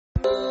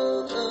This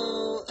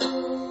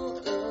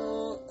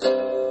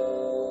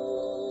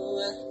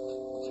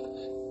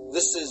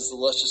is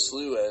Luscious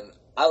Lou, and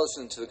I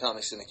listen to the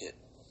Comic Syndicate.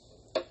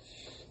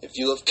 If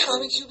you love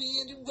comics, you'll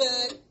be into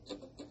it.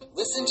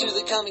 Listen to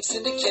the Comic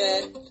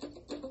Syndicate.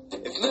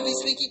 If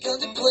movies make you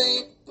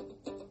contemplate,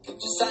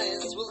 just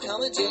science will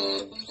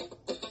commentate.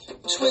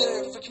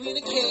 Twitter for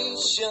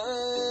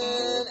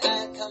communication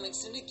at Comic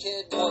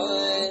Syndicate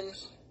 1.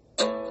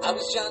 I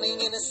was drowning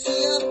in a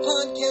sea of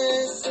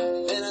podcasts,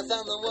 then I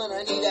found the one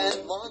I need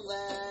at long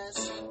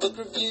last. Book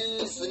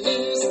reviews, the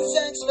news, and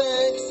sex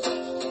facts.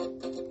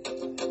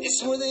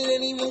 It's more than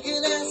anyone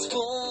can ask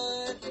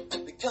for.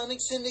 The Comic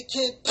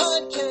Syndicate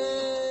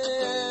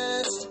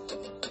Podcast.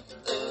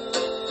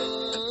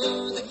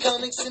 Ooh, the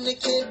Comic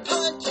Syndicate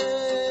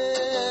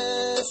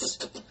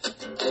Podcast.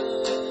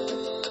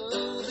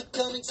 Ooh, the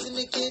Comic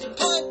Syndicate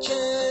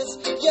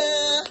Podcast.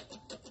 Yeah.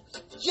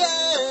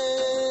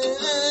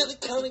 Yeah. The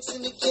Comic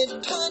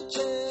Syndicate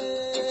Podcast.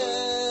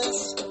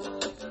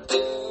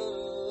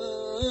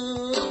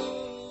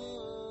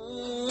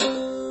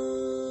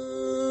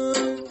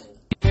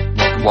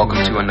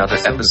 Welcome to another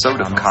episode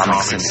of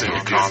Comic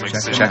Syndicate.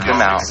 Check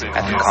them out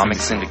at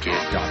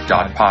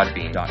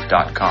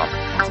thecomicsyndicate.podbean.com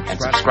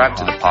and subscribe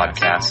to the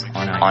podcast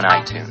on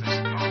iTunes.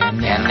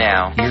 And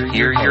now,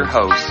 here are your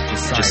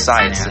hosts,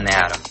 Josias and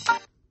Adam.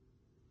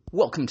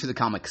 Welcome to the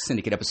Comic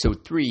Syndicate,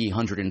 episode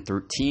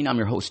 313. I'm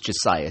your host,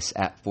 Josias,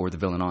 at For The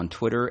Villain on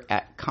Twitter,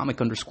 at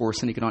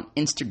comic_syndicate on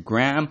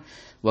Instagram.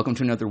 Welcome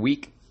to another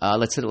week.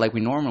 Let's hit it like we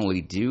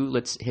normally do.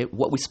 Let's hit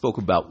what we spoke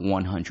about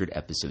 100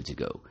 episodes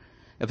ago.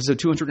 Episode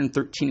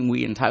 213,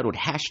 we entitled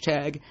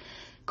Hashtag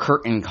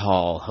Curtain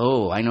Call.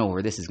 Oh, I know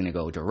where this is going to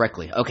go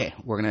directly. Okay,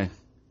 we're going to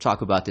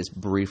talk about this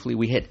briefly.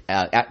 We hit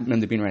at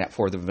the Bean right at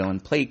For The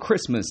Villain, Play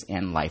Christmas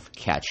and Life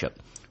Catch Up.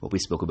 What we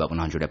spoke about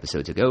 100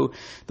 episodes ago.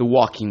 The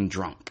Walking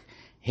Drunk.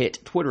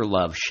 Hit Twitter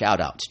Love, shout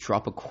outs.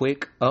 Drop a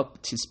quick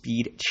up to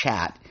speed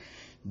chat.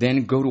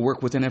 Then go to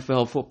work with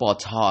NFL Football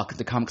Talk,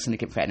 the Comic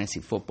Syndicate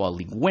Fantasy Football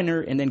League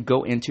winner, and then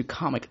go into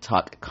Comic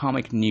Talk,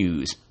 Comic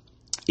News.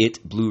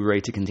 It Blu-ray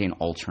to contain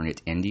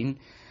alternate ending.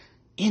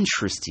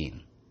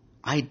 Interesting.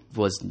 I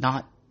was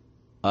not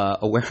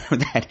aware of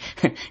that.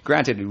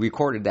 Granted, we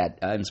recorded that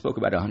and spoke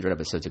about it 100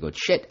 episodes ago.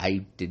 Shit,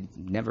 I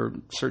never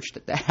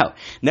searched that out.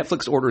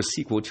 Netflix orders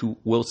sequel to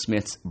Will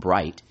Smith's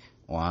Bright.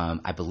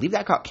 I believe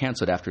that got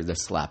canceled after the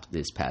slap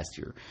this past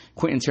year.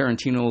 Quentin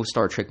Tarantino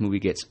Star Trek movie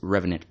gets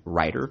Revenant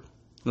writer.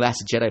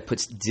 Last Jedi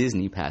puts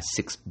Disney past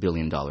 $6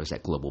 billion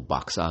at global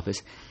box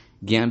office.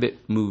 Gambit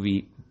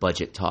movie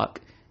budget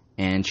talk.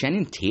 And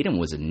Channing Tatum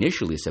was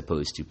initially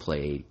supposed to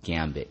play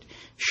Gambit.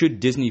 Should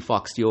Disney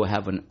Fox deal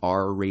have an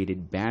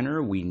R-rated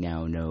banner? We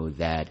now know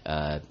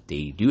that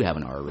they do have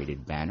an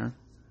R-rated banner.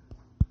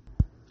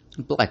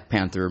 Black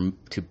Panther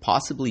to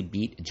possibly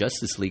beat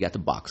Justice League at the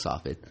box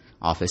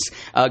office.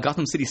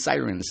 Gotham City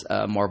Sirens,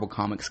 Marvel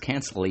Comics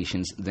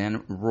cancellations,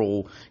 then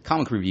roll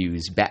comic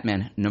reviews,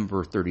 Batman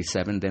number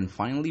 37, then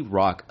finally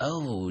rock.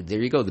 Oh,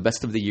 there you go, the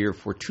best of the year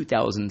for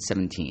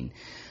 2017.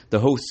 The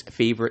host's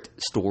favorite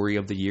story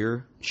of the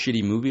year,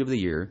 shitty movie of the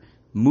year,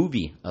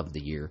 shitty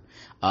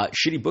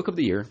book of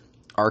the year,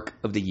 arc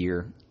of the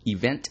year,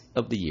 event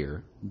of the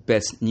year,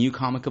 best new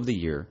comic of the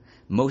year,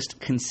 most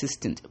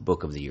consistent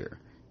book of the year,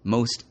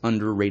 most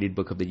underrated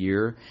book of the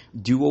year,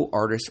 duo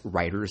artist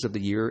writers of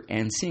the year,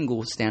 and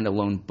single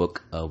standalone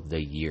book of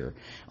the year.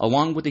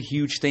 Along with a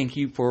huge thank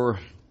you for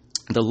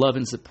the love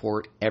and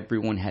support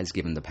everyone has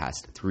given the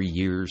past 3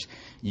 years.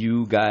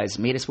 You guys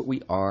made us what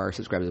we are.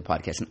 Subscribe to the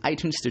podcast on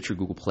iTunes, Stitcher,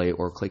 Google Play,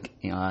 or click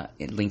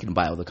link in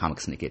bio,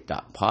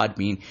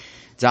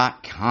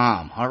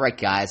 thecomicsyndicate.podbean.com. All right,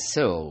 guys.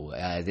 So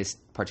this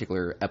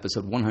particular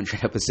episode,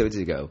 100 episodes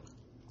ago,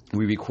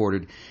 we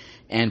recorded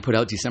and put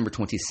out December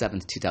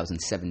 27th,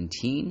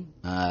 2017.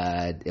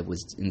 It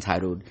was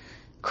entitled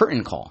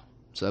Curtain Call.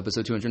 So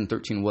episode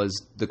 213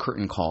 was the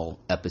Curtain Call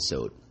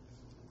episode.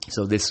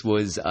 So this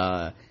was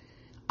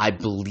I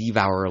believe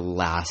our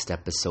last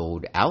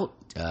episode out.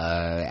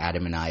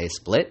 Adam and I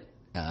split.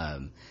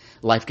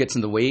 Life gets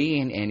in the way,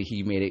 and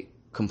he made it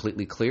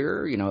completely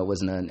clear. You know, it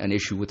wasn't an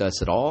issue with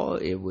us at all.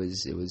 It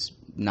was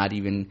not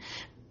even.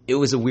 It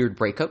was a weird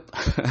breakup.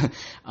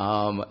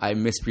 I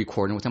missed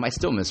recording with him. I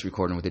still miss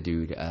recording with the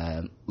dude.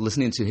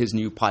 Listening to his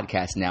new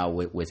podcast now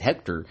with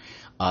Hector,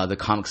 the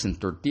Comics and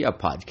Tortilla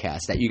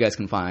podcast that you guys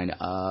can find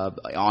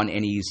on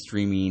any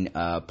streaming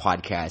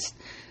podcast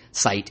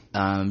site.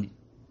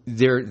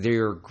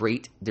 They're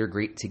great. They're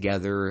great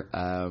together.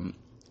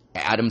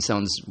 Adam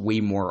sounds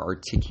way more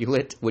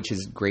articulate, which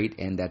is great,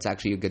 and that's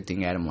actually a good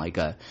thing, Adam. Like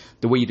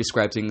the way you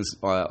describe things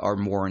are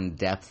more in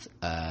depth.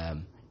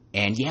 And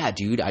yeah,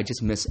 dude, I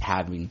just miss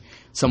having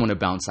someone to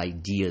bounce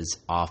ideas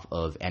off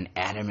of, and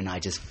Adam and I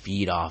just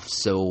feed off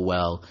so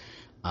well.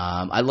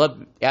 I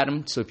love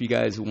Adam, so if you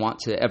guys want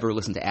to ever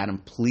listen to Adam,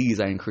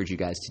 please, I encourage you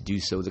guys to do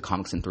so. The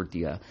Comics and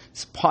Tortilla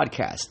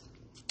podcast.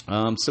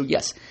 So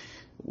yes.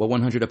 Well,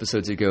 100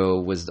 episodes ago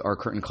was our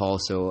curtain call,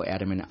 so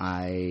Adam and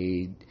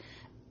I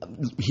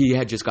he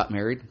had just got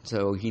married,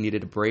 so he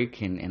needed a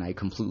break, and I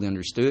completely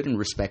understood and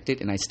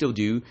respected, and I still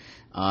do.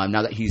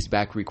 Now that he's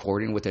back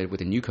recording with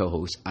a new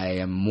co-host, I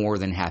am more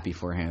than happy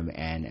for him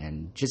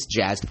and just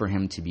jazzed for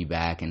him to be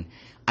back. And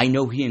I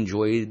know he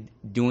enjoyed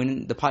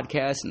doing the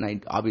podcast, and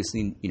I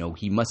obviously,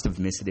 he must have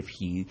missed it if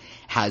he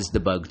has the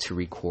bug to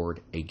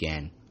record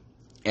again.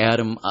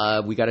 Adam,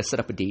 we got to set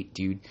up a date,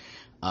 dude.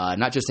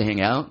 Not just to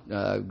hang out,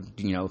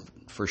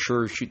 for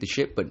sure shoot the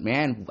shit, but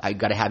man, I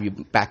got to have you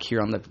back here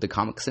on the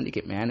Comic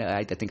Syndicate, man.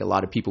 I think a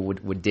lot of people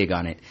would dig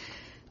on it.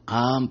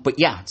 But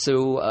yeah,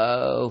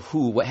 so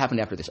what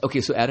happened after this?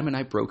 Okay, so Adam and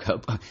I broke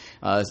up.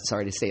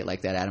 Sorry to say it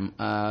like that,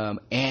 Adam.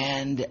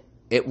 And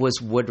it was,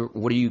 what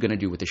are you going to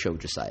do with the show,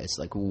 Josiah? It's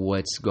like,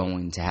 what's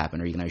going to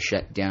happen? Are you going to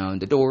shut down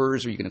the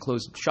doors? Are you going to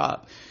close the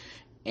shop?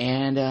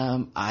 And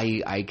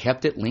I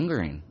kept it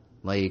lingering.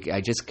 Like, I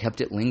just kept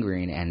it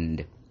lingering,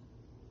 and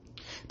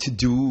to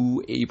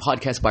do a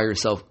podcast by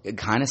yourself, it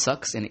kind of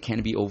sucks, and it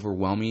can be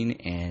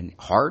overwhelming and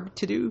hard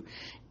to do.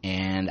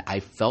 And I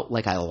felt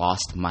like I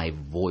lost my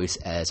voice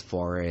as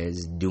far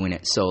as doing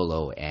it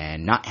solo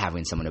and not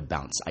having someone to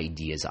bounce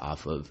ideas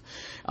off of.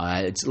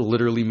 It's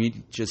literally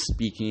me just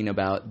speaking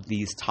about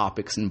these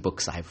topics and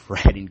books I've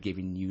read and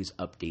giving news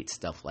updates,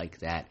 stuff like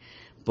that.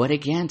 But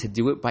again, to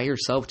do it by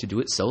yourself, to do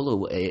it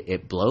solo,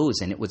 it blows,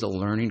 and it was a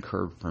learning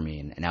curve for me,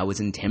 and I was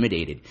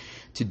intimidated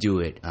to do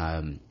it.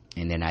 And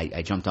then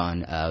I jumped on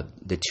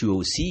the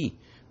 2OC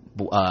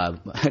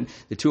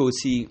the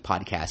 2OC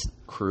podcast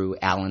crew,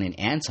 Alan and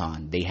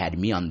Anton. They had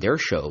me on their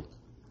show,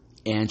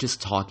 and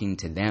just talking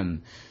to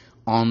them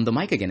on the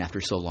mic again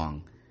after so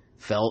long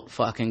felt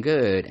fucking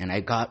good, and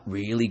I got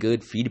really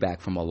good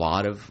feedback from a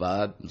lot of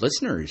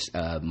listeners,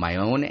 my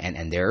own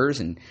and theirs,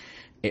 and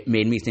it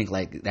made me think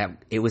like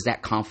that it was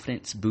that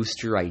confidence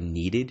booster I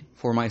needed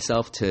for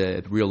myself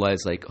to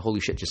realize, like, holy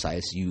shit,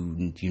 Josiah,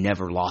 you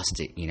never lost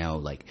it,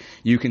 like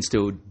you can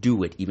still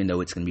do it even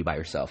though it's going to be by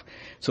yourself.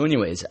 So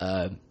anyways,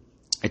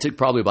 I took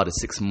probably about a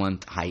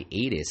 6-month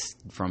hiatus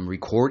from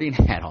recording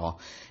at all,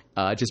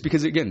 just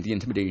because, again, the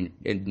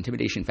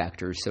intimidation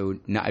factor. So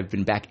now I've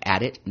been back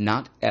at it,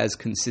 not as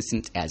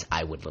consistent as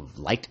I would have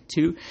liked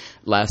to.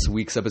 Last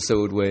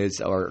episode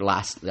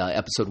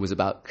was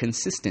about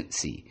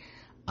consistency.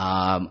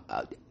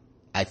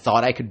 I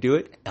thought I could do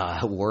it.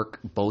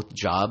 Both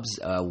jobs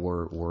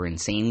were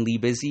insanely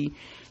busy,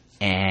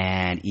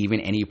 and even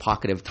any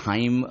pocket of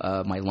time,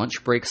 my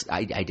lunch breaks,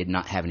 I did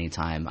not have any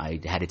time. I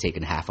had to take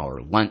a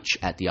half-hour lunch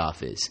at the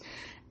office,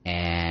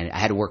 and I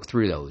had to work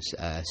through those.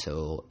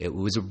 So it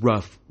was a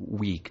rough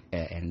week,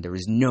 and there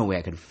was no way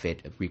I could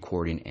fit a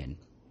recording in.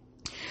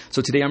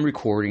 So today I'm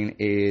recording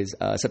is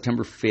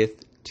September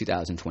 5th,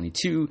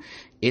 2022.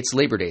 It's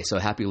Labor Day, so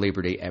happy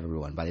Labor Day,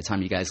 everyone. By the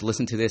time you guys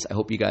listen to this, I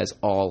hope you guys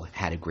all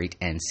had a great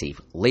and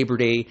safe Labor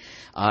Day.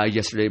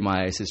 Yesterday,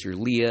 my sister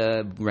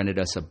Leah rented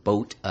us a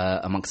boat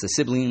amongst the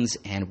siblings,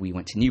 and we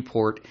went to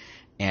Newport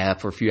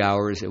for a few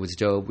hours. It was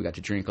dope. We got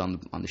to drink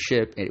on the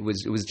ship. It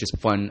was just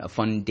a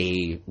fun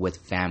day with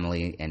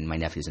family and my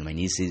nephews and my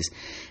nieces.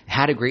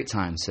 Had a great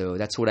time, so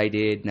that's what I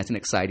did. Nothing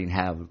exciting to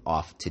have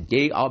off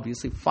today,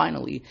 obviously,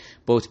 finally,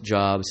 both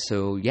jobs.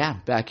 So yeah,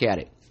 back at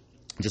it.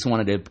 Just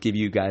wanted to give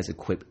you guys a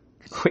quick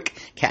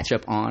catch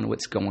up on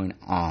what's going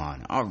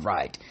on. All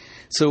right.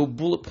 So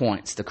bullet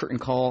points, the curtain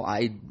call,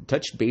 I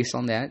touched base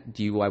on that.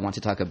 I want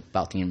to talk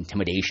about the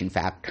intimidation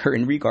factor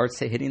in regards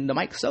to hitting the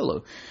mic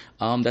solo.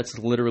 That's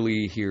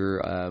literally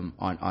here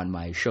on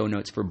my show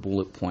notes for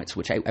bullet points,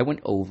 which I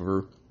went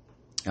over.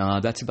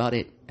 That's about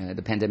it.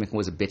 The pandemic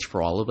was a bitch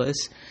for all of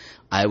us.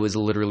 I was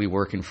literally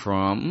working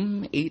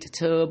from 8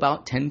 to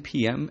about 10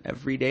 p.m.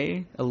 every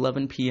day,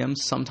 11 p.m.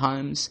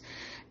 sometimes.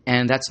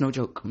 And that's no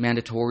joke.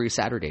 Mandatory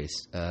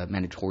Saturdays,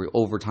 mandatory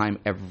overtime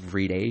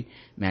every day,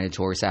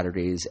 mandatory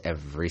Saturdays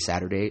every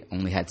Saturday.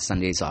 Only had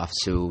Sundays off.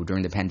 So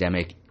during the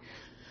pandemic,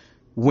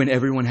 when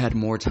everyone had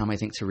more time, I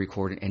think, to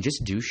record and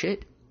just do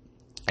shit,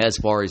 as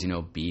far as,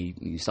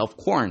 be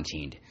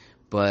self-quarantined.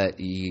 But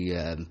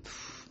yeah,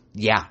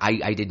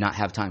 I did not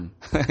have time.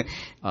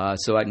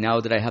 So now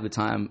that I have the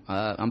time,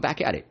 I'm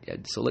back at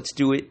it. So let's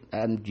do it.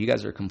 You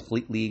guys are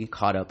completely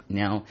caught up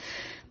now.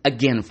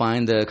 Again,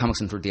 find the Comics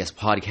for DS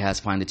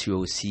podcast, find the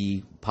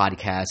 2OC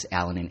podcast,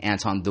 Alan and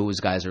Anton. Those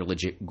guys are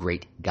legit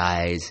great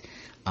guys.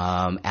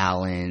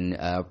 Alan,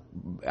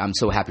 I'm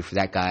so happy for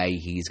that guy.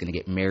 He's going to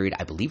get married,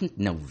 I believe,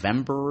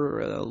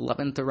 November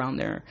 11th, around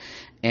there.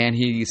 And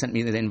he sent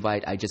me the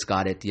invite. I just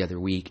got it the other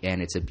week,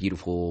 and it's a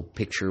beautiful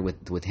picture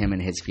with him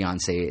and his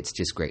fiance. It's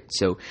just great.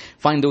 So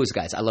find those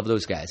guys. I love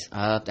those guys.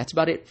 That's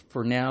about it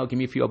for now. Give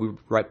me a few. I'll be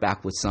right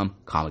back with some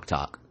comic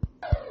talk.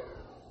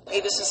 Hey,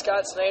 this is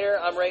Scott Snyder.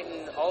 I'm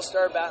writing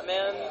All-Star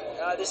Batman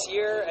this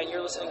year, and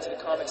you're listening to the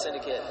Comic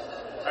Syndicate.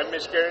 I'm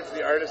Mitch Garrett,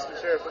 the artist of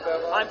Sheriff of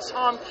Babylon. I'm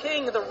Tom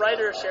King, the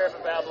writer of Sheriff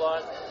of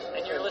Babylon,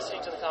 and you're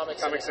listening to the Comic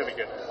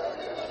Syndicate.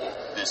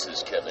 This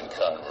is Kevin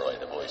Conroy,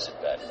 the voice of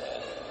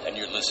Batman, and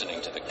you're listening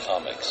to the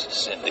Comics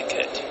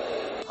Syndicate.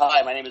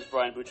 Hi, my name is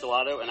Brian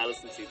Buccellato, and I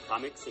listen to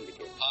Comics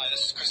Syndicate. Hi,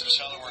 this is Chris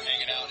Michelle. We're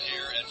hanging out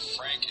here at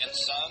Frank and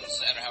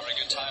Sons, and we're having a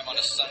good time on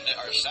a Sunday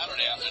or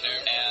Saturday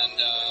afternoon. And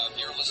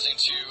you're listening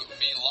to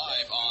me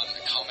live on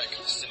Comic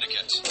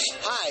Syndicate.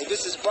 Hi,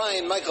 this is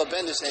Brian Michael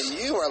Bendis,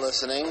 and you are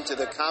listening to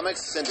the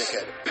Comics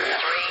Syndicate.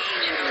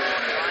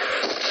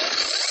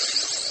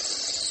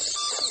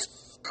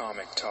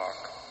 Comic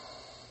Talk.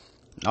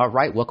 All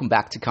right, welcome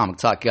back to Comic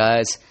Talk,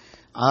 guys.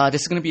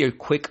 This is going to be a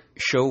quick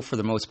show for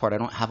the most part. I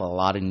don't have a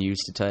lot of news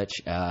to touch.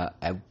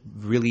 I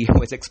really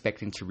was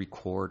expecting to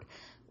record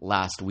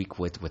last week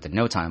with the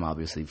no time,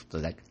 obviously,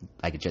 like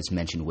I just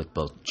mentioned, with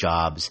both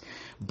jobs.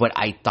 But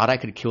I thought I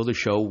could kill the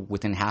show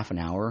within half an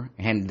hour,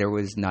 and there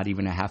was not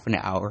even a half an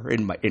hour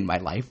in my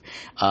life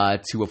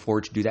to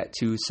afford to do that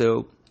too.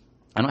 So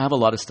I don't have a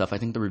lot of stuff. I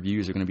think the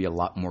reviews are going to be a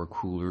lot more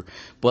cooler.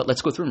 But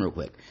let's go through them real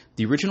quick.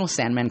 The original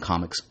Sandman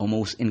comics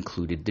almost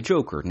included the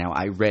Joker. Now,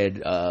 I read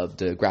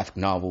the graphic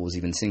novels,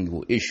 even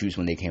single issues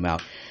when they came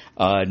out.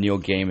 Neil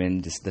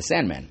Gaiman's The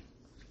Sandman.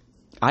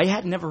 I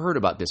had never heard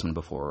about this one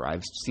before.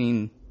 I've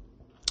seen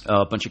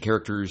a bunch of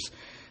characters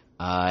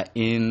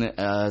in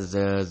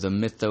the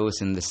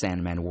mythos in the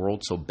Sandman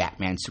world. So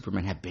Batman,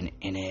 Superman have been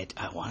in it.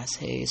 I want to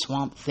say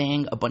Swamp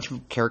Thing. A bunch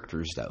of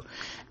characters, though,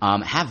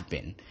 have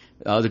been.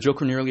 The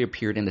Joker nearly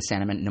appeared in the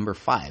Sandman number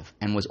 5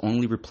 and was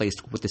only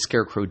replaced with the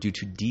Scarecrow due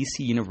to DC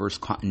Universe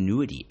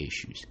continuity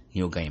issues,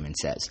 Neil Gaiman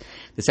says.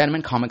 The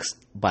Sandman comics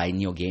by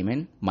Neil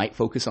Gaiman might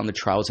focus on the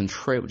trials and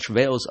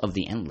travails of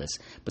the Endless,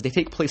 but they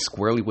take place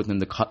squarely within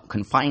the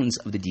confines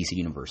of the DC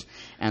Universe.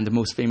 And the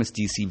most famous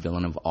DC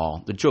villain of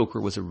all, the Joker,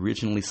 was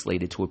originally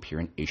slated to appear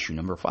in issue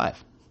number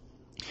 5.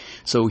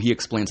 So he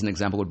explains an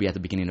example would be at the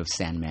beginning of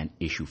Sandman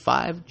issue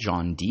 5.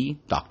 John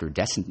D., Dr.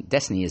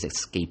 Destiny, is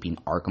escaping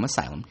Arkham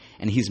Asylum,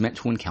 and he's meant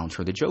to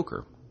encounter the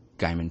Joker.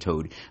 Gaiman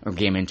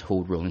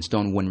told Rolling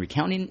Stone when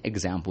recounting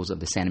examples of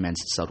the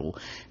Sandman's subtle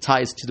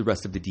ties to the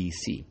rest of the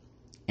DC.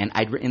 And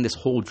I'd written this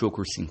whole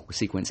Joker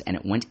sequence, and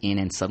it went in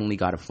and suddenly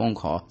got a phone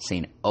call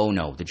saying, oh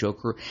no, the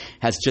Joker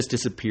has just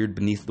disappeared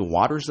beneath the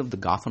waters of the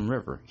Gotham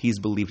River. He's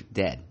believed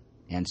dead.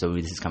 And so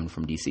this is coming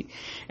from DC.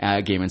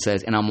 Gaiman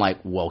says, and I'm like,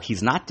 well,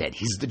 he's not dead.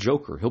 He's the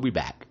Joker. He'll be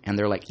back. And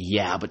they're like,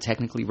 yeah, but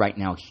technically right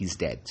now he's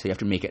dead. So you have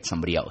to make it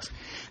somebody else.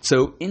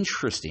 So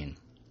interesting.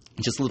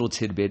 Just a little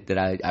tidbit that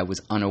I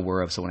was unaware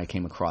of. So when I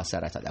came across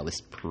that, I thought that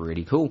was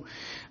pretty cool.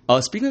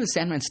 Speaking of the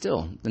Sandman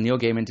still, Neil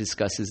Gaiman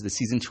discusses the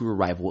season 2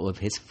 arrival of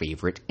his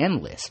favorite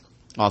Endless.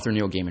 Author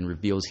Neil Gaiman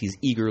reveals he's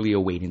eagerly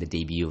awaiting the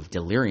debut of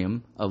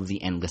Delirium of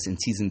the Endless in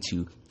season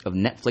 2 of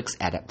Netflix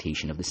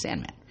adaptation of the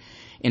Sandman.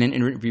 In an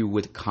interview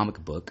with Comic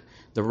Book,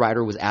 the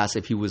writer was asked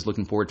if he was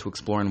looking forward to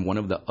exploring one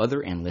of the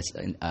other Endless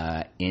in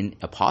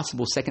a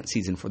possible second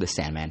season for The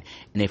Sandman,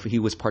 and if he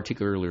was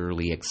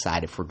particularly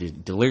excited for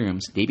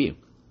Delirium's debut.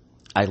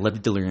 I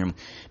loved Delirium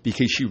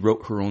because she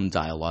wrote her own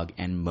dialogue,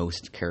 and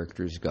most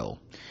characters go.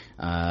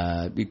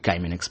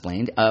 Gaiman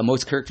explained,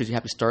 most characters you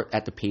have to start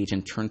at the page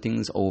and turn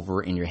things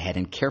over in your head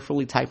and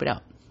carefully type it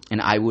out. And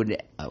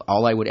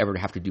all I would ever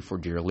have to do for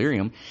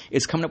Delirium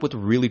is come up with a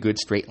really good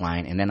straight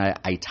line, and then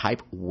I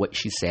type what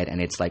she said, and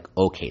it's like,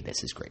 okay,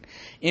 this is great.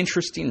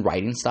 Interesting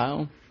writing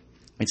style.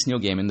 It's Neil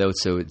Gaiman, though,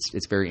 so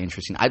it's very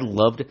interesting. I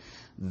loved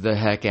the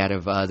heck out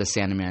of the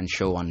Sandman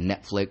show on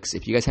Netflix.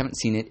 If you guys haven't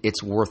seen it,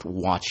 it's worth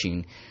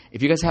watching.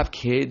 If you guys have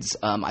kids,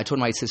 I told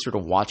my sister to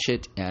watch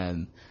it,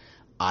 and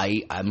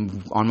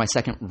I'm on my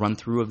second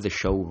run-through of the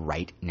show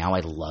right now. I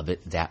love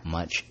it that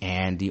much.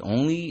 And the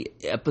only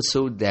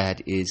episode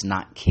that is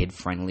not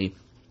kid-friendly,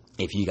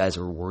 if you guys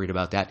are worried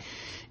about that,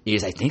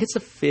 is I think it's the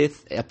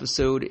 5th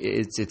episode.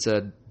 It's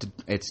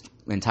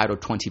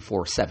entitled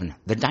 24/7,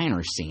 the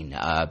diner scene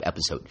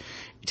episode.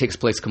 It takes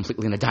place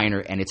completely in a diner,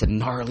 and it's a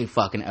gnarly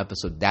fucking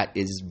episode. That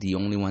is the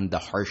only one, the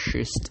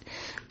harshest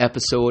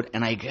episode.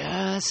 And I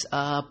guess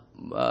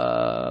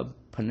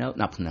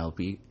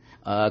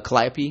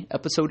Calliope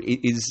episode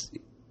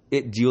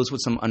it deals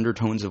with some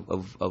undertones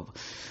of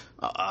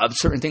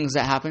certain things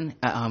that happen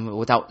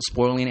without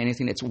spoiling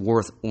anything. It's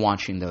worth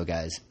watching, though,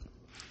 guys.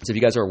 So if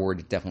you guys are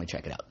worried, definitely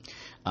check it out.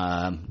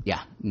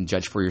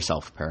 Judge for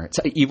yourself, parents.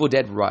 Evil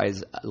Dead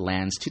Rise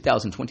lands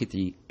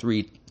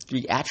 2023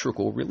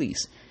 theatrical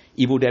release.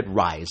 Evil Dead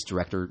Rise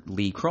director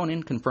Lee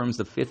Cronin confirms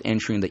the 5th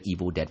entry in the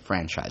Evil Dead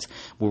franchise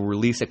will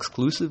release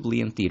exclusively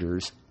in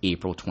theaters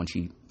April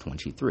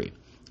 2023.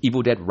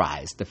 Evil Dead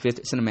Rise, the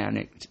 5th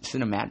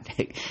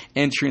cinematic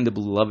entry in the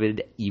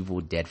beloved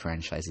Evil Dead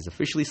franchise, is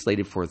officially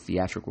slated for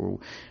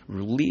theatrical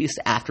release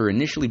after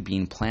initially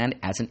being planned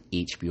as an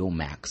HBO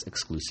Max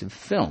exclusive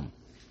film.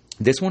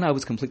 This one I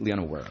was completely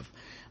unaware of.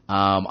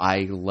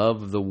 I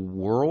love the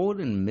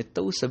world and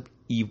mythos of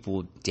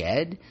Evil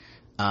Dead.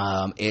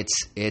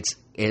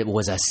 It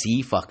was a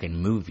C fucking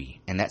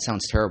movie, and that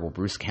sounds terrible.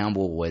 Bruce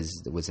Campbell was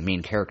the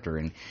main character,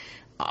 and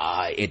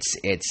it's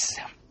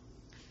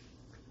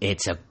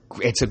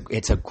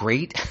a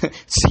great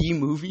C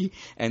movie,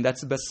 and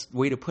that's the best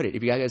way to put it.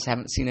 If you guys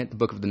haven't seen it, the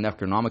Book of the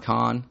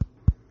Necronomicon,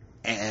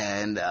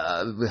 and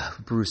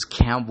Bruce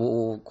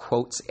Campbell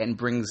quotes and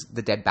brings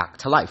the dead back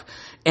to life.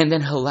 And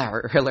then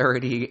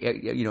hilarity,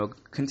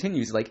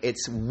 continues. Like,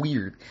 it's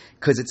weird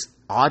because it's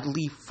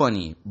oddly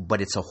funny,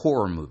 but it's a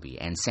horror movie.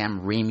 And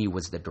Sam Raimi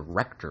was the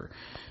director.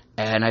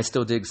 And I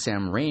still dig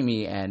Sam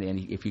Raimi. And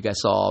if you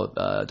guys saw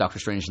Doctor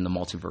Strange in the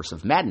Multiverse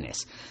of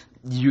Madness,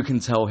 you can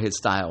tell his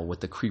style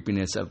with the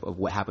creepiness of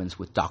what happens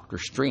with Doctor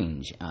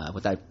Strange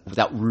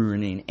without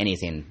ruining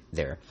anything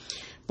there.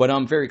 But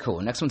very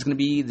cool. Next one's going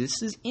to be,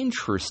 this is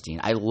interesting.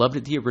 I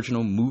loved the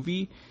original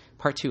movie.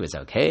 Part 2 is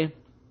okay.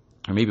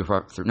 Or maybe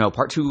part 3. No,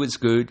 part 2 was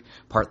good.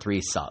 Part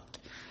 3 sucked.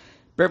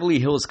 Beverly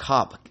Hills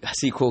Cop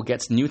sequel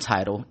gets new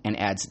title and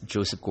adds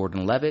Joseph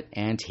Gordon-Levitt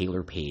and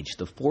Taylor Page.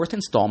 The fourth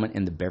installment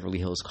in the Beverly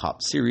Hills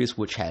Cop series,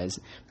 which has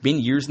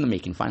been years in the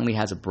making, finally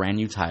has a brand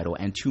new title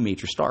and 2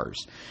 major stars.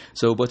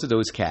 So both of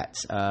those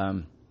cats.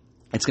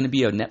 It's going to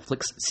be a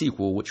Netflix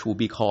sequel, which will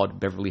be called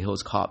Beverly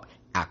Hills Cop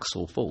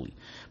Axel Foley.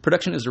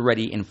 Production is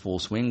already in full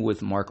swing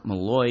with Mark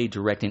Malloy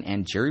directing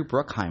and Jerry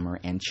Bruckheimer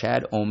and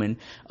Chad Oman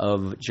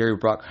of Jerry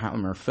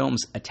Bruckheimer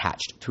Films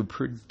attached to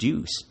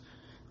produce.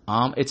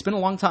 It's been a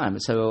long time,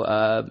 so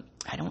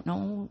I don't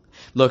know.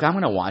 Look, I'm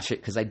going to watch it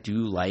because I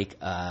do like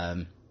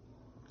Homeboy.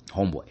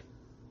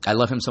 I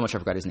love him so much I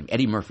forgot his name.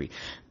 Eddie Murphy.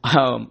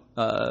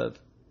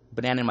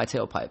 Banana in My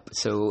Tailpipe.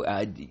 So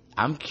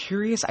I'm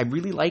curious. I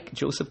really like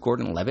Joseph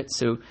Gordon-Levitt,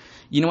 so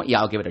you know what?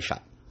 Yeah, I'll give it a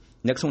shot.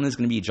 Next one is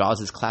going to be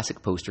Jaws'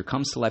 classic poster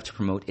comes to life to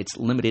promote its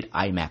limited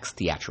IMAX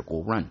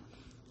theatrical run.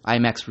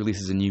 IMAX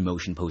releases a new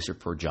motion poster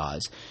for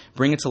Jaws,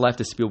 bringing to life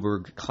the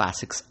Spielberg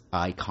classic's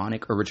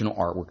iconic original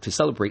artwork to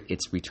celebrate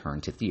its return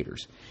to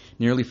theaters.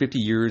 Nearly 50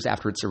 years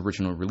after its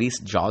original release,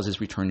 Jaws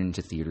is returning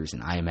to theaters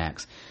in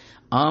IMAX.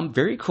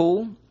 Very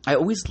cool. I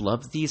always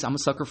loved these. I'm a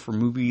sucker for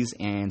movies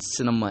and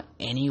cinema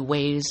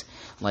anyways.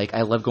 Like,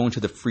 I love going to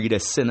the Frida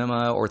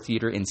Cinema or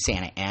Theater in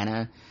Santa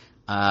Ana,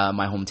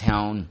 my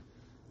hometown.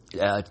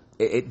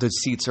 The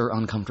seats are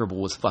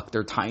uncomfortable as fuck.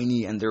 They're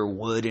tiny and they're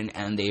wooden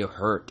and they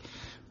hurt.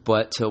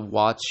 But to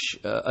watch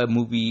a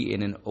movie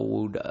in an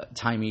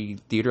old-timey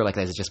theater like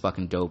that is just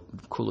fucking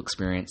dope. Cool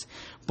experience.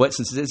 But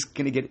since this is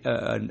going to get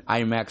an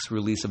IMAX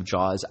release of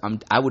Jaws,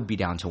 I would be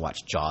down to watch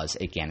Jaws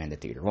again in the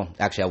theater. Well,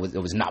 actually, I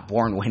was not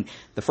born when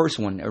the first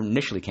one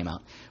initially came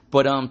out.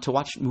 But to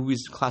watch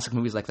movies, classic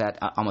movies like that,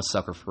 I'm a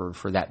sucker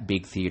for that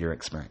big theater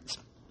experience.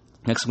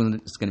 Next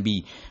one is going to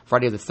be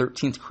Friday the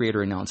 13th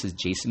creator announces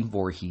Jason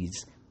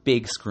Voorhees'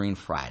 Big Screen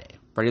Friday.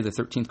 Friday the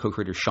 13th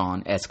co-creator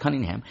Sean S.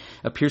 Cunningham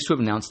appears to have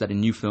announced that a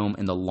new film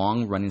in the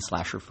long-running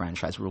slasher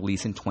franchise will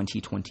release in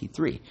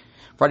 2023.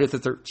 Friday the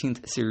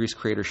 13th series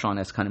creator Sean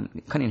S.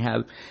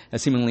 Cunningham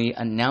has seemingly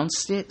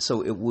announced it,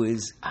 so it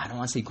was, I don't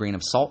want to say grain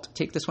of salt,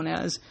 take this one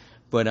as,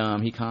 but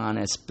he kind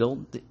of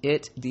spilled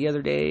it the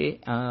other day.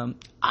 I'm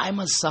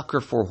a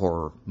sucker for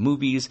horror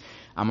movies.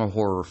 I'm a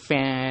horror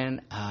fan,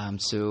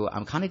 so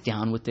I'm kind of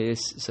down with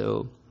this,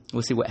 so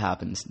we'll see what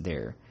happens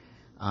there.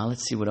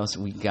 Let's see what else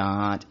we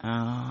got.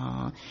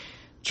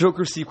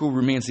 Joker sequel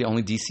remains the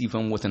only DC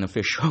film with an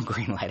official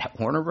green light at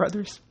Warner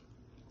Brothers.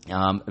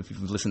 If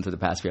you've listened to the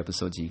past few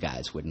episodes, you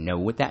guys would know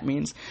what that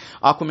means.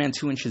 Aquaman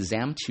 2 and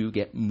Shazam 2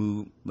 get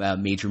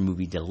major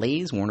movie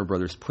delays. Warner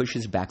Brothers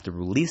pushes back the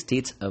release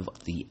dates of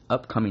the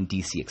upcoming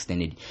DC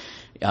Extended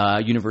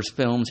Universe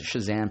films,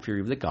 Shazam, Fury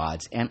of the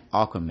Gods, and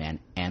Aquaman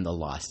and the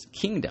Lost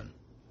Kingdom.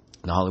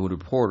 The Hollywood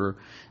Reporter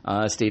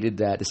stated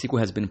that the sequel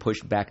has been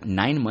pushed back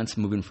 9 months,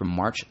 moving from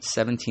March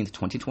 17th,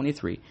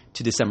 2023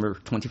 to December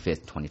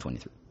 25th,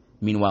 2023.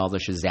 Meanwhile, the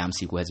Shazam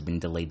sequel has been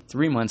delayed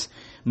 3 months,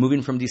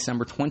 moving from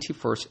December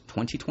 21st,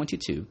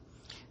 2022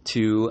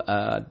 to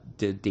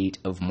the date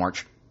of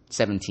March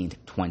 17th,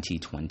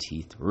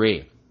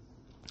 2023.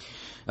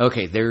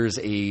 Okay, there's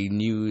a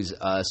news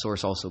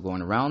source also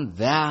going around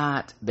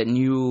that the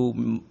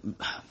new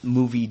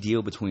movie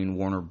deal between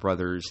Warner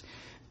Brothers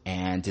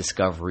and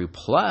Discovery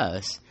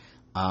Plus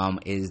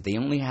is they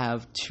only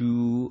have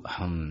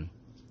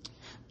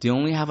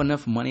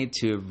enough money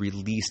to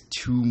release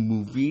 2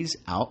 movies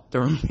out the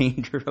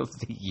remainder of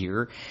the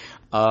year.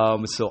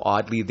 So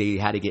oddly, they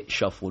had to get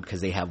shuffled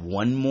because they have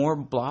one more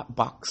major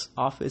box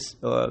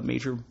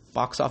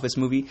office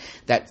movie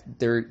that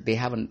they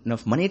have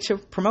enough money to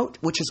promote,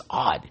 which is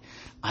odd.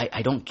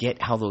 I don't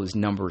get how those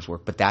numbers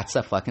work, but that's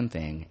a fucking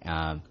thing.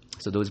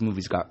 So those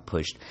movies got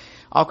pushed.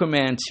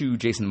 Aquaman 2,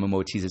 Jason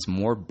Momoa teases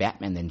more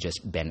Batman than just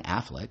Ben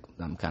Affleck.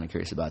 I'm kind of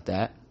curious about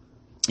that.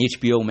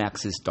 HBO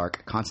Max's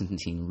Dark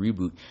Constantine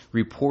reboot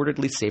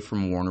reportedly safe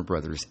from Warner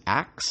Brothers'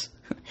 axe.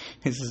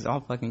 This is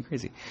all fucking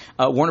crazy.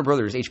 Warner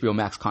Brothers' HBO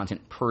Max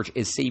content purge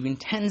is saving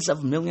tens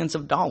of millions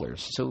of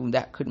dollars. So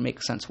that could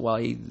make sense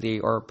why they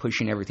are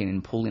pushing everything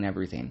and pulling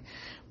everything.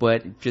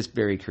 But just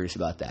very curious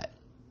about that.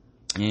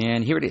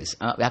 And here it is.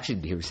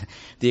 Actually, here's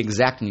the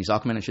exact news.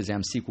 Aquaman and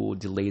Shazam sequel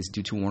delays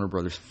due to Warner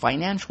Brothers'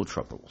 financial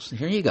troubles.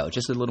 Here you go.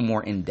 Just a little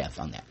more in-depth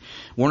on that.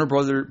 Warner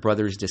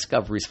Brothers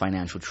Discovery's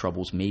financial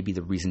troubles may be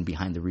the reason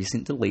behind the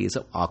recent delays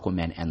of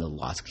Aquaman and the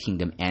Lost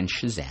Kingdom and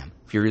Shazam,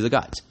 Fury of the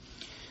Gods.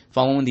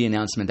 Following the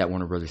announcement that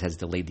Warner Brothers has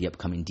delayed the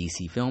upcoming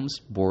DC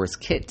films, Boris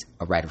Kitt,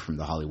 a writer from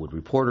The Hollywood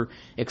Reporter,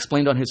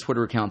 explained on his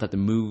Twitter account that the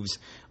moves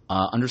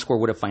underscore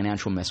what a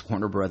financial mess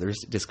Warner Brothers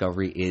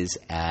Discovery is,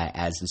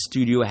 as the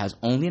studio has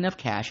only enough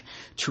cash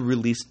to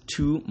release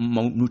two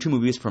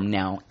movies from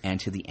now and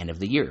to the end of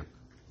the year,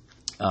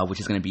 which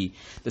is going to be,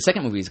 the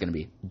second movie is going to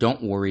be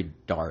Don't Worry,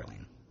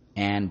 Darling,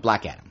 and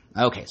Black Adam.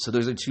 Okay, so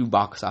those are two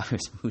box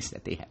office movies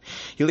that they have.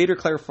 He later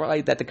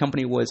clarified that the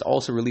company was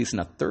also releasing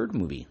a third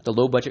movie, the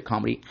low-budget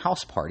comedy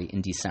House Party,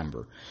 in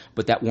December,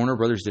 but that Warner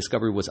Brothers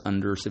Discovery was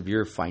under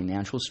severe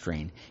financial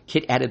strain.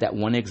 Kitt added that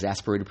one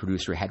exasperated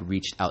producer had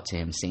reached out to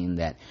him saying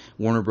that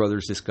Warner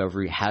Brothers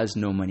Discovery has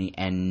no money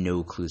and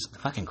no clues.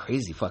 Fucking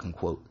crazy fucking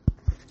quote.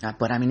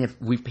 But I mean, if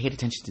we've paid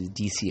attention to the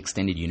DC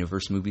Extended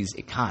Universe movies,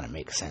 it kind of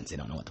makes sense. They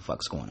don't know what the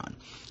fuck's going on.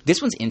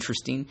 This one's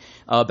interesting.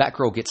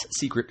 Batgirl gets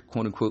secret,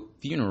 quote-unquote,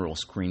 funeral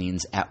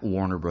screenings at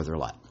Warner Brother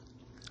lot.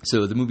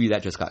 So the movie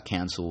that just got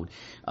canceled,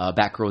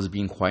 Batgirl is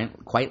being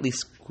quietly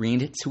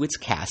screened to its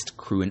cast,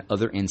 crew, and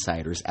other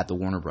insiders at the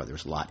Warner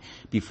Brothers lot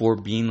before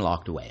being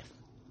locked away.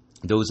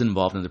 Those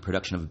involved in the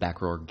production of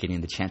Batgirl are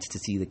getting the chance to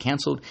see the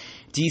canceled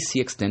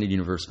DC Extended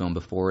Universe film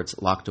before it's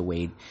locked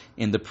away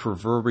in the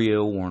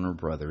proverbial Warner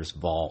Brothers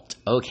vault.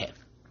 Okay.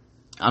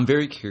 I'm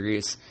very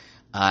curious.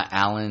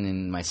 Alan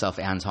and myself,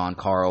 Anton,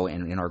 Carl,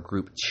 and in our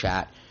group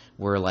chat,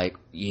 were like,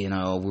 we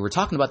were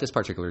talking about this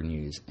particular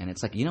news, and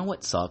it's like, you know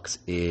what sucks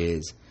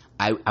is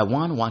I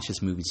want to watch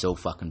this movie so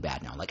fucking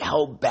bad now. Like,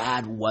 how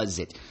bad was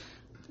it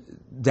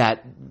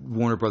that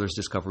Warner Brothers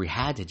Discovery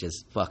had to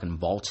just fucking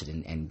vault it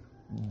and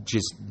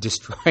just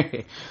destroy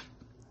it?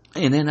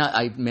 And then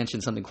I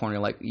mentioned something corny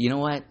like, you know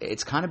what,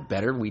 it's kind of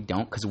better we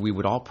don't, because we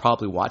would all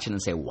probably watch it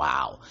and say,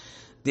 wow,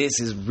 this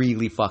is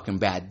really fucking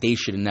bad. They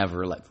should have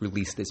never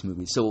released this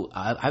movie. So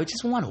I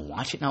just want to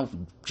watch it now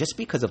just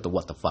because of the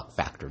what the fuck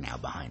factor now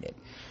behind it.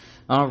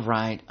 All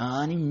right.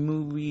 Any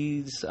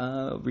movies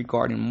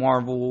regarding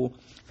Marvel?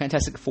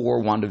 Fantastic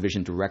Four,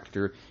 WandaVision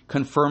director,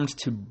 confirmed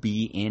to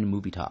be in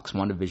movie talks.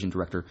 WandaVision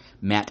director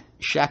Matt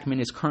Shakman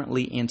is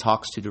currently in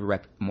talks to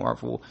direct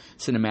Marvel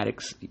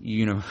Cinematic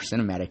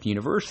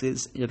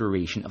Universe's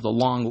iteration of the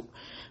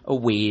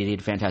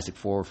long-awaited Fantastic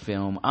Four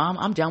film.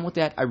 I'm down with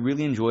that. I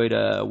really enjoyed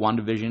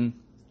WandaVision,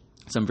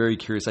 so I'm very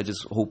curious. I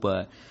just hope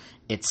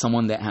it's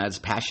someone that has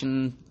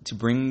passion to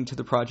bring to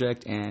the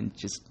project and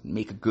just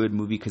make a good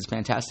movie, because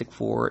Fantastic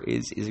Four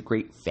is a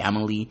great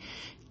family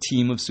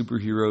team of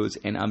superheroes,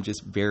 and I'm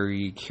just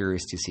very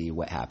curious to see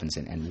what happens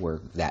and where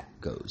that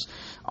goes.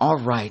 All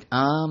right,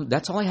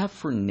 that's all I have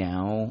for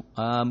now.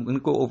 I'm going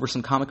to go over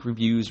some comic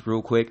reviews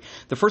real quick.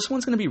 The first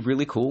one's going to be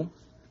really cool.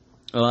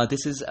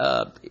 This is,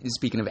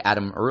 speaking of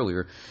Adam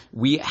earlier,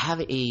 we have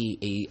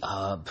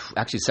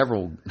actually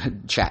several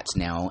chats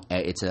now.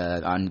 It's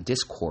on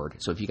Discord,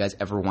 so if you guys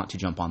ever want to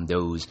jump on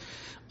those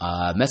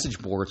message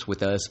boards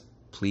with us,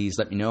 please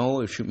let me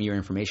know, shoot me your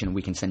information, and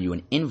we can send you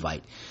an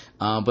invite.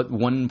 But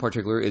one in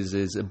particular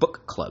is a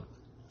book club.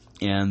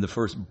 And the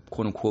first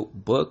quote-unquote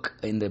book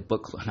in the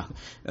book club,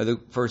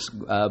 the first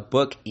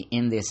book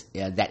in this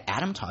that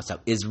Adam tossed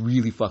out is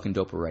really fucking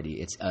dope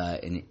already. It's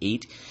an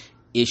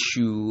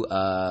 8-issue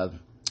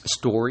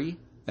story.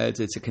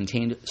 It's a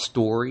contained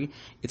story.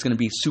 It's going to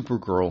be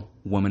Supergirl,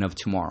 Woman of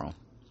Tomorrow.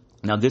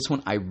 Now, this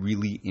one I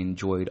really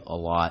enjoyed a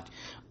lot.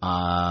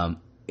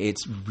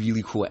 It's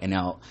really cool. And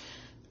now,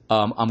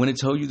 I'm going to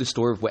tell you the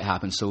story of what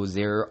happened. So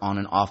they're on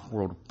an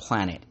off-world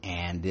planet,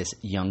 and this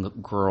young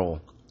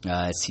girl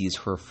sees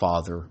her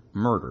father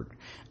murdered.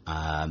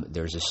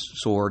 There's a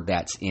sword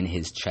that's in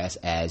his chest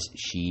as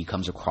she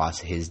comes across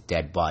his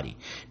dead body.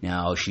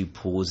 Now she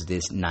pulls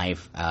this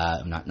knife,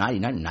 not a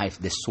knife,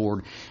 this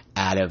sword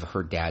out of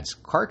her dad's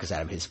carcass,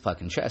 out of his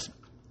fucking chest,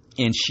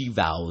 and she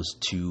vows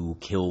to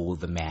kill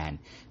the man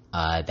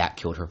that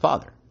killed her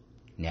father.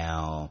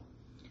 Now,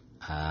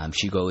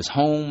 she goes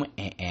home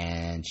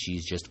and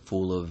she's just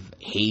full of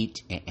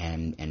hate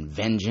and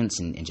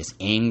vengeance and just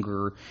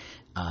anger.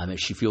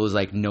 She feels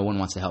like no one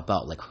wants to help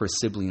out. Like her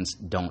siblings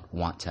don't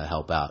want to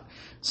help out.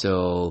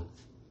 So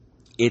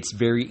it's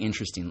very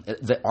interesting.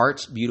 The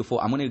art's beautiful.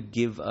 I'm going to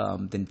give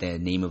the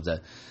name of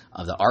the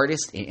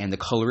artist and the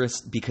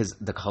colorist, because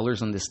the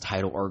colors on this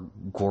title are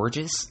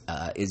gorgeous,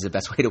 is the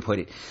best way to put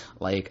it.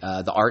 Like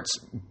the art's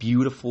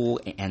beautiful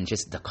and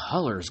just the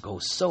colors go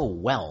so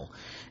well.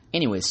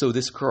 Anyway, so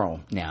this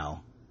girl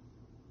now,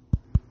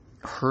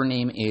 her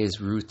name is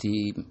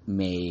Ruthie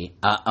Mae.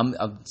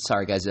 I'm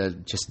sorry, guys.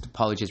 Just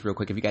apologies real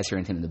quick if you guys hear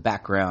anything in the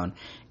background.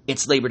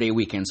 It's Labor Day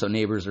weekend, so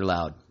neighbors are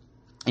loud.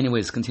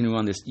 Anyways, continuing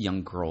on this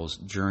young girl's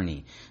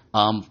journey.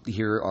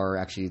 Here are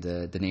actually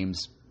the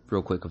names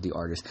real quick of the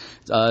artist.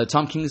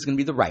 Tom King is going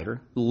to be the writer.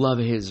 Love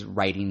his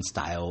writing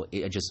style.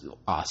 Just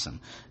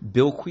awesome.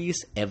 Bilquis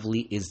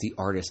Evely is the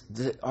artist.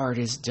 The art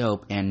is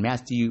dope. And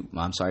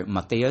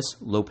Mateus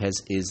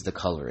Lopez is the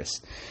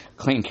colorist.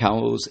 Clayton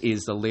Cowles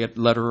is the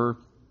letterer.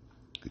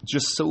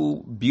 Just so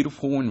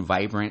beautiful and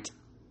vibrant,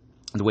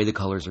 the way the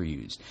colors are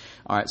used.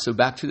 All right, so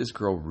back to this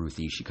girl,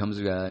 Ruthie. She comes,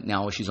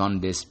 now she's on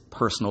this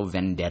personal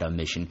vendetta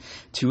mission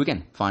to,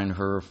 again, find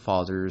her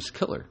father's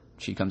killer.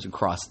 She comes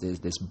across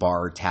this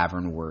bar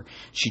tavern where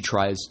she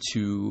tries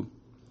to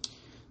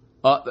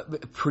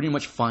pretty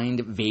much find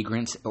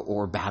vagrants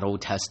or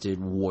battle-tested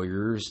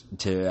warriors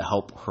to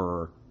help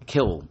her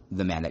kill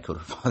the man that killed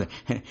her father.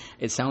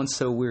 It sounds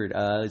so weird.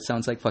 It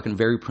sounds like fucking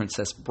very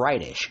Princess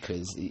Bride-ish,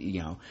 because,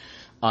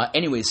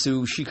 anyway,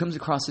 so she comes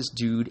across this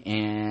dude,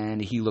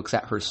 and he looks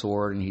at her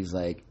sword, and he's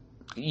like,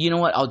 you know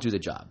what, I'll do the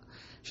job.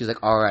 She's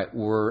like, all right,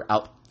 we're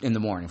out in the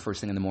morning,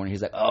 first thing in the morning.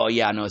 He's like, oh,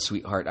 yeah, no,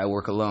 sweetheart, I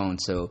work alone,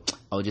 so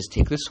I'll just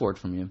take this sword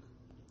from you,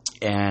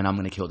 and I'm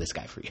going to kill this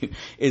guy for you,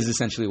 is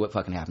essentially what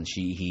fucking happens.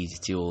 He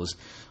steals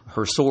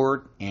her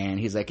sword, and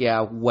he's like,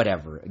 yeah,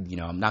 whatever,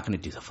 I'm not going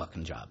to do the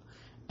fucking job.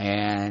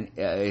 And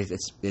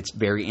it's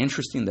very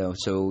interesting, though.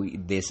 So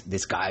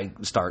this guy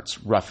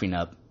starts roughing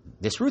up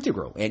this Ruthie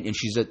girl, and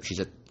she's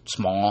a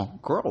small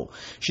girl.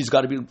 She's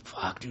got to be,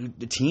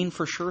 the teen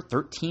for sure,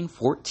 13,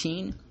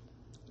 14,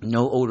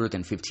 no older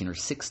than 15 or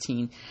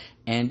 16.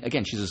 And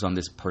again, she's just on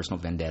this personal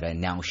vendetta,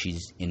 and now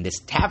she's in this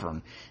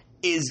tavern,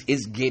 is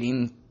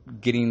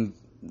getting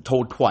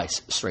told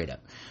twice straight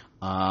up.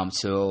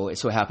 So it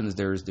so happens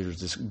there's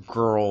this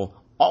girl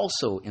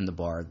also in the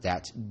bar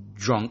that's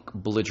drunk,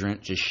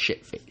 belligerent, just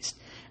shit-faced.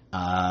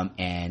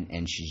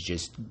 And she's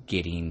just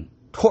getting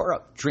tore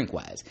up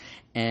drink-wise.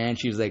 And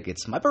she's like,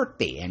 it's my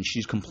birthday, and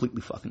she's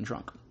completely fucking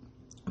drunk.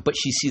 But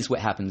she sees what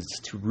happens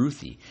to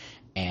Ruthie,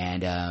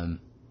 and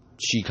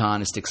she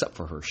kind of sticks up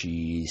for her.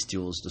 She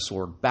steals the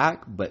sword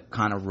back, but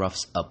kind of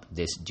roughs up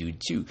this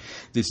dude too.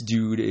 This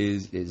dude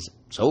is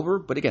sober,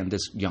 but again,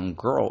 this young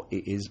girl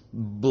is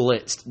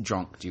blitzed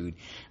drunk, dude.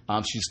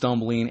 She's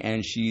stumbling,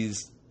 and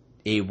she's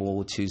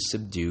able to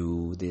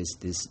subdue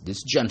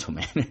this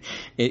gentleman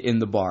in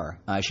the bar.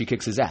 She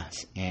kicks his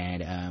ass,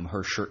 and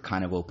her shirt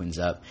kind of opens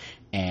up,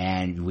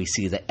 and we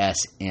see the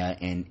S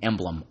and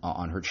emblem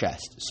on her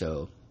chest.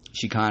 So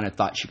she kind of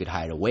thought she could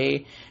hide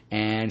away,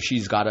 and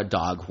she's got a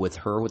dog with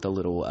her with a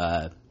little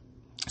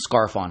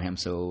scarf on him.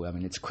 So, I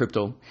mean, it's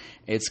crypto.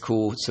 It's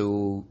cool.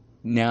 So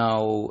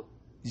now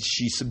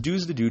she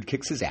subdues the dude,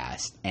 kicks his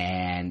ass,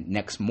 and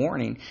next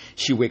morning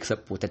she wakes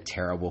up with a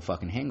terrible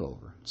fucking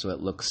hangover. So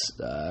it looks,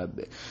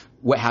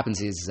 what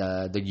happens is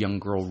the young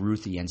girl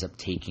Ruthie ends up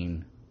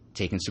taking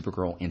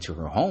Supergirl into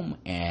her home,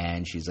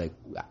 and she's like,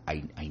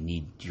 I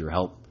need your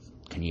help.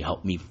 Can you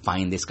help me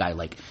find this guy?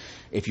 Like,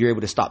 if you're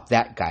able to stop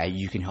that guy,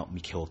 you can help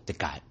me kill the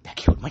guy that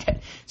killed my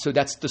dad. So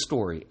that's the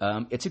story.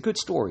 It's a good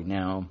story.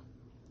 Now,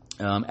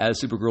 as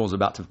Supergirl is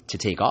about to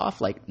take off,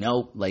 like,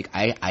 no, like,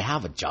 I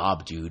have a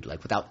job, dude.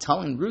 Like, without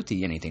telling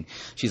Ruthie anything,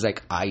 she's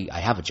like, I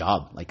have a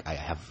job. Like, I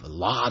have a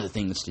lot of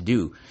things to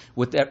do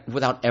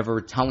without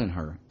ever telling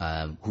her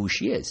who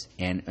she is.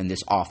 And in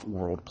this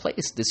off-world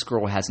place, this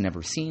girl has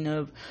never seen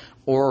of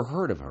or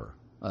heard of her,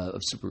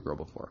 of Supergirl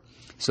before.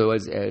 So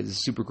as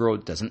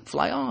Supergirl doesn't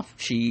fly off,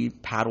 she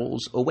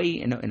paddles away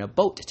in a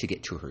boat to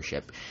get to her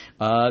ship.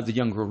 The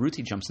young girl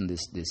Ruthie jumps in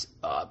this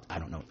I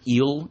don't know,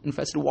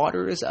 eel-infested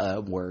waters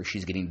where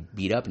she's getting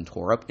beat up and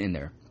tore up in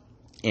there.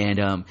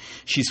 And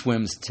she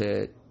swims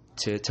to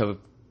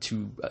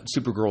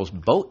Supergirl's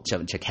boat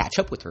to catch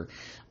up with her,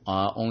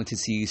 only to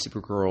see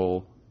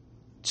Supergirl's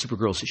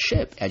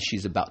ship as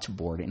she's about to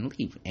board and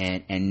leave.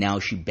 And now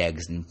she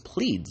begs and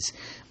pleads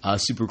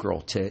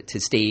Supergirl to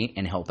stay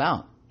and help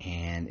out.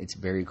 And it's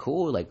very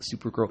cool. Like,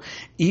 Supergirl,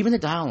 even the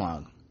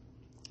dialogue,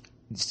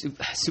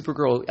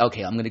 Supergirl,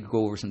 okay, I'm going to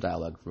go over some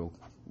dialogue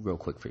real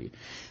quick for you.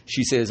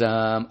 She says,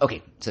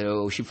 okay,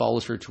 so she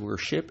follows her to her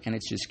ship, and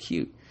it's just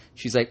cute.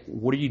 She's like,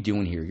 what are you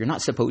doing here? You're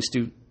not supposed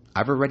to.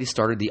 I've already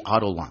started the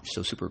auto launch.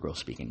 So Supergirl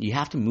speaking. You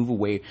have to move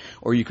away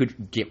or you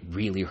could get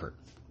really hurt.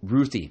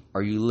 Ruthie,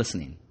 are you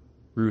listening?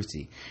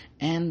 Ruthie.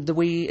 And the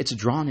way it's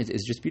drawn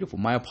is just beautiful.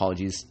 My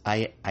apologies.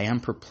 I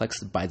am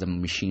perplexed by the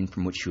machine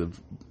from which you have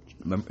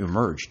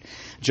emerged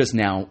just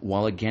now,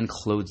 while again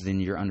clothed in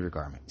your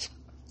undergarments.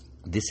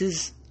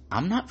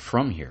 I'm not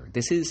from here.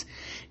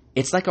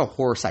 It's like a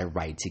horse I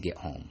ride to get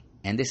home.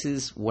 And this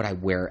is what I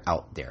wear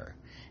out there.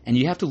 And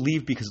you have to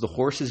leave because the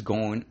horse is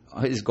going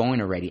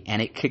already,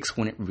 and it kicks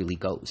when it really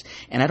goes.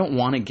 And I don't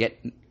want to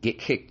get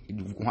kicked.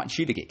 I want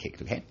you to get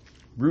kicked, okay?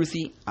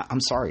 Ruthie, I'm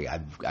sorry.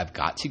 I've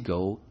got to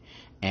go,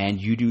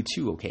 and you do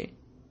too, okay?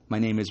 My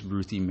name is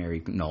Ruthie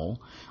Mary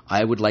Knoll.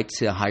 I would like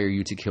to hire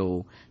you to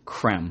kill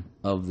Krem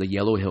of the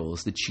Yellow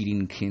Hills, the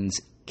cheating king's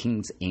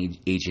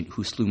agent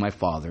who slew my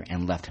father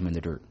and left him in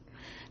the dirt.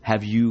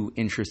 Have you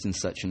interest in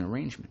such an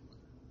arrangement?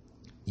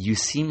 You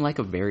seem like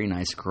a very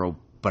nice girl,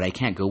 but I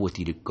can't go with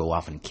you to go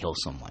off and kill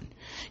someone.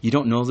 You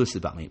don't know this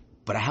about me,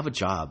 but I have a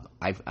job.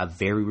 I've a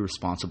very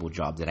responsible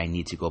job that I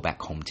need to go back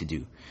home to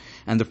do.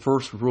 And the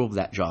first rule of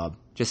that job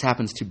just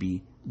happens to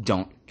be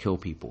don't kill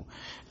people.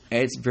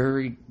 It's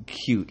very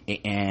cute,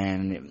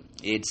 and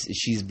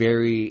she's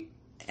very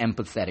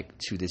empathetic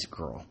to this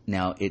girl.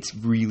 Now, it's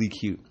really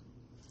cute.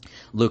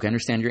 Look, I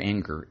understand your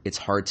anger. It's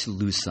hard to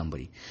lose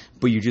somebody,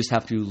 but you just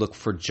have to look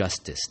for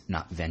justice,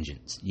 not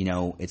vengeance. You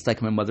know, it's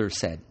like my mother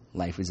said,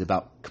 life is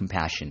about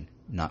compassion,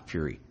 not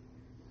fury.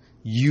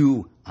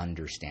 You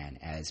understand,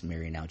 as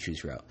Mary now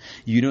chews her out.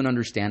 You don't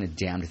understand a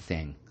damned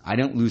thing. I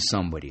don't lose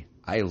somebody.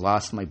 I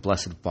lost my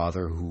blessed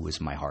father who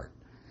was my heart.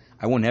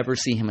 I will never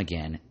see him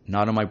again,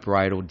 not on my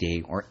bridal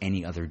day or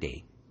any other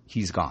day.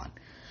 He's gone.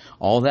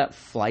 All that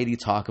flighty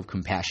talk of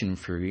compassion and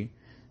fury,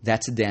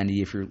 that's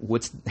dandy if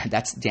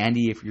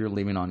you're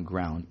living on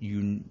ground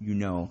you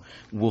know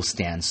will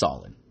stand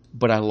solid.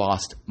 But I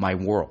lost my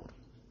world.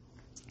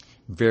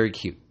 Very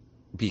cute,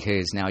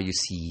 because now you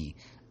see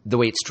the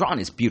way it's drawn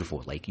is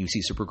beautiful. Like, you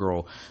see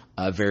Supergirl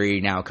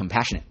very now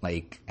compassionate,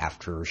 like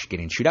after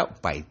getting chewed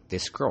out by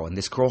this girl. And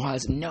this girl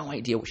has no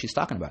idea what she's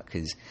talking about,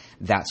 because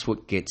that's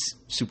what gets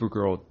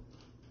Supergirl,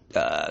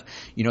 the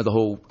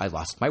whole I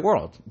lost my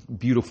world.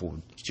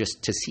 Beautiful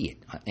just to see it.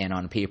 And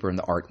on paper, and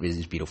the art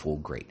is beautiful,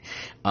 great.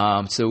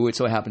 So it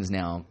so happens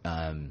now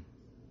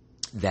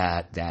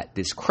that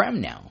this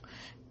Krem now,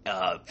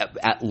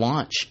 at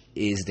launch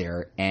is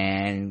there,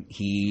 and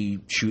he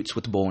shoots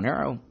with the bow and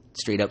arrow,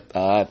 straight up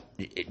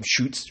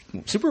shoots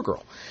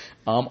Supergirl.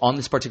 On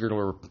this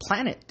particular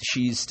planet,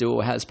 she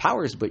still has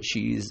powers, but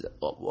she's a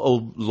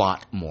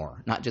lot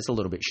more, not just a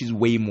little bit. She's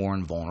way more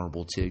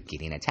invulnerable to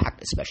getting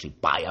attacked, especially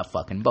by a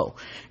fucking bow.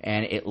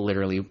 And it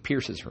literally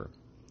pierces her.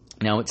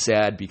 Now, it's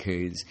sad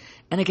because,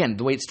 and again,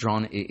 the way it's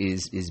drawn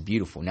is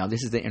beautiful. Now,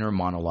 this is the inner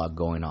monologue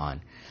going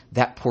on.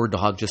 That poor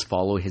dog just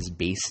followed his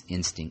base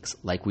instincts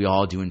like we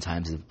all do in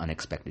times of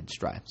unexpected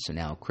strife. So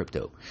now,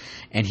 Crypto.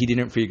 And he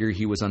didn't figure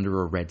he was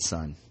under a red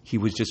sun. He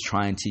was just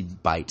trying to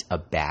bite a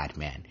bad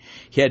man.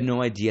 He had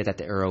no idea that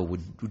the arrow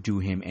would do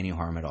him any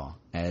harm at all,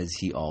 as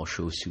he all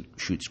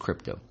shoots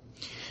Crypto.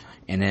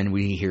 And then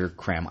we hear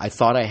Krem. I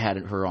thought I had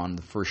her on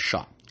the first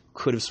shot.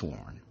 Could have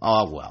sworn.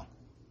 Oh, well.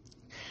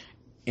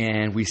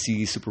 And we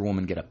see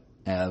Superwoman get up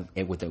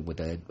with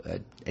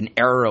an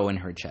arrow in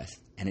her chest,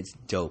 and it's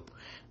dope.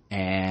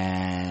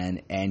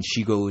 And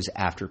she goes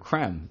after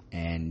Krem,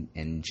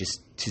 and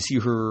just to see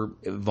her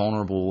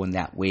vulnerable in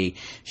that way,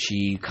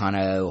 she kind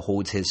of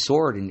holds his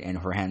sword, and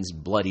her hand's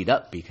bloodied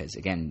up because,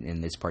 again, in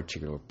this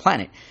particular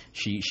planet,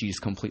 she's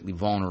completely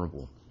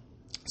vulnerable.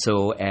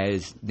 So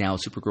as now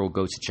Supergirl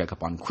goes to check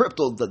up on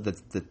Crypto,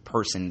 the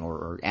person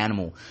or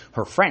animal,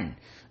 her friend.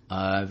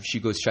 She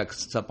goes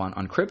checks up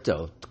on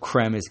Crypto.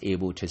 Krem is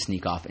able to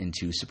sneak off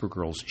into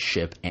Supergirl's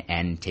ship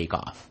and take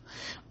off.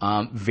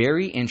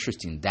 Very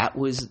interesting. That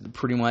was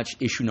pretty much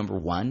issue number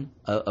 1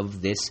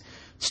 of this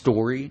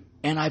story,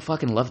 and I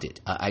fucking loved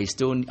it. I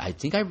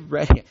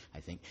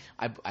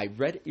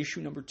read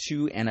issue number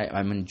 2, and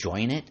I'm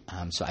enjoying it.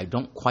 So I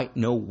don't quite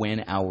know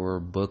when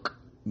our book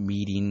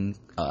meeting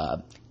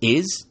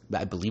is.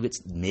 I believe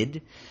it's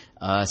mid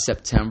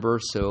September.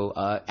 So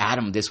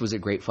Adam, this was a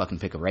great fucking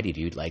pick already,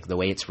 dude. Like, the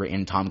way it's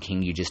written, Tom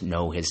King, you just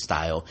know his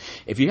style.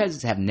 If you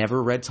guys have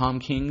never read Tom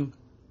King,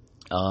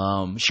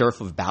 Sheriff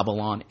of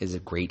Babylon is a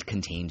great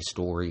contained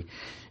story.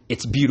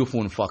 It's beautiful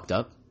and fucked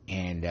up.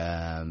 And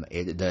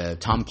the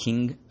Tom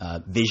King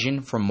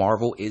vision from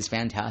Marvel is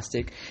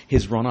fantastic.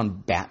 His run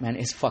on Batman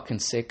is fucking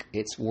sick.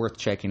 It's worth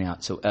checking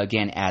out. So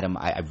again, Adam,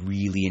 I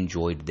really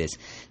enjoyed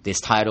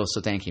this title.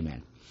 So thank you,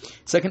 man.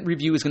 Second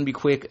review is going to be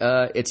quick.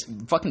 It's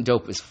fucking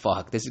dope as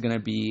fuck. This is going to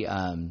be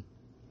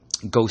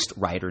Ghost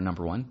Rider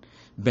number 1.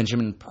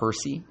 Benjamin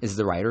Percy is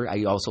the writer.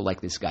 I also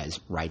like this guy's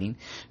writing.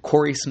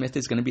 Corey Smith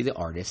is going to be the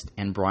artist,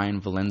 and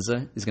Brian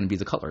Valenza is going to be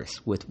the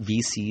colorist, with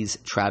VC's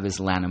Travis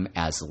Lanham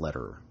as the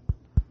letterer.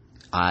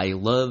 I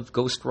love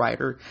Ghost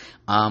Rider.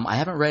 I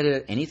haven't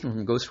read anything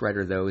from Ghost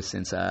Rider, though,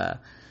 since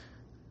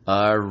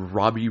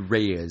Robbie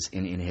Reyes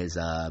in his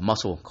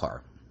muscle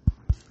car.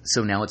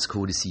 So now it's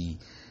cool to see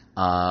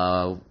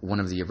one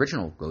of the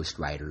original Ghost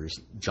Riders,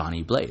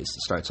 Johnny Blaze.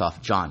 It starts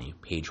off Johnny,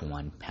 page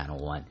 1, panel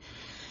 1.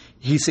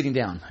 He's sitting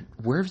down.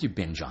 Where have you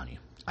been, Johnny?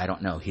 I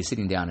don't know. He's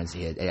sitting down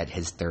at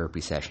his therapy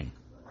session.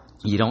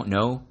 You don't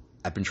know?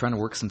 I've been trying to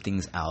work some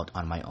things out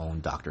on my own,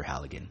 Dr.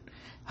 Halligan.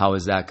 How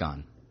has that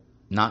gone?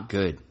 Not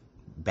good.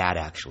 Bad,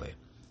 actually.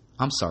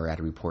 I'm sorry I had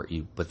to report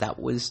you, but that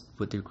was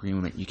what the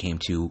agreement you came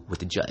to with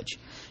the judge.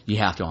 You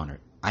have to honor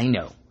it. I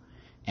know.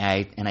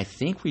 And I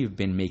think we've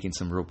been making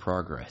some real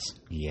progress.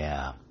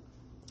 Yeah.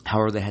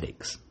 How are the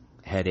headaches?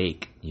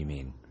 Headache, you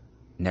mean?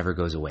 Never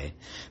goes away.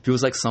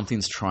 Feels like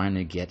something's trying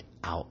to get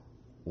out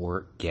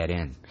or get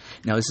in.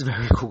 Now, this is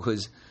very cool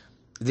because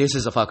this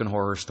is a fucking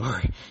horror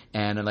story.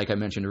 And like I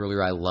mentioned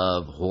earlier, I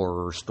love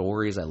horror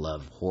stories. I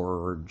love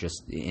horror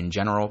just in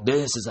general.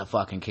 This is a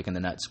fucking kick in the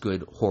nuts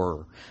good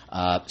horror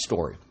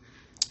story.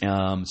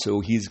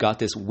 So he's got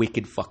this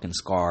wicked fucking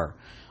scar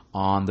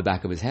on the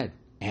back of his head.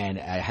 And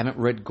I haven't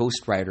read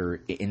Ghost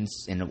Rider in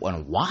a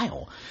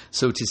while.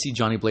 So to see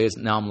Johnny Blaze,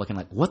 now I'm looking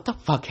like, what the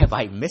fuck have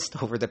I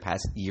missed over the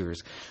past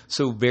years?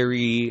 So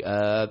very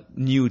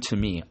new to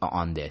me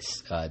on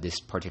this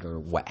particular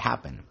what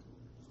happened.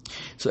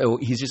 So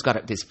he's just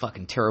got this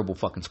fucking terrible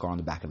fucking scar on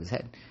the back of his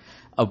head.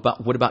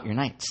 What about your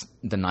nights?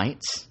 The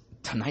nights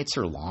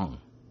are long.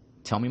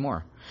 Tell me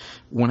more.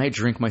 When I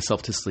drink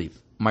myself to sleep,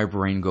 my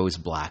brain goes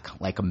black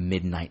like a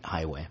midnight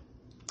highway.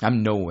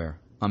 I'm nowhere.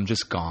 I'm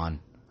just gone,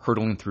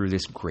 hurtling through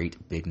this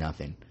great big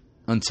nothing.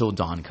 Until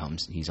dawn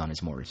comes, he's on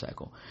his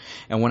motorcycle.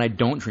 And when I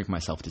don't drink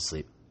myself to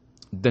sleep,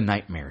 The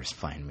Nightmares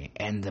Find Me,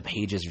 and the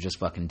pages are just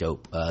fucking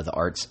dope. The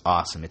art's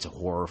awesome. It's a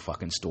horror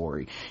fucking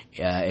story.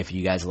 If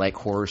you guys like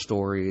horror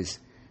stories,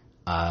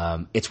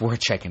 it's worth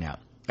checking out.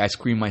 I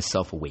scream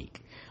myself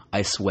awake.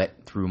 I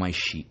sweat through my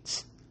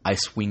sheets. I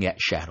swing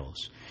at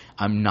shadows.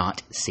 I'm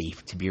not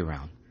safe to be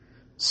around.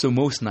 So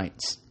most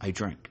nights, I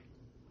drink.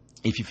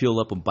 If you fill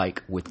up a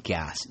bike with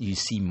gas, you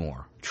see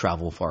more,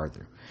 travel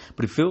farther.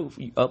 But if you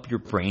fill up your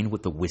brain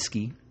with the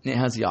whiskey, it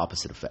has the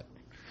opposite effect.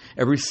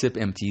 Every sip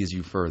empties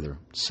you further,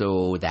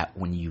 so that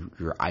when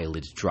your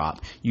eyelids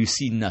drop, you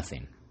see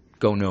nothing,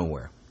 go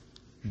nowhere.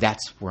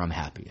 That's where I'm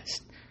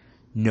happiest.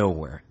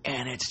 Nowhere.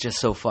 And it's just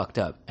so fucked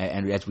up.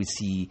 And as we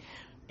see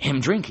him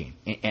drinking,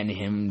 and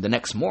him the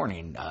next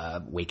morning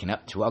waking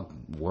up to a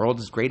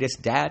world's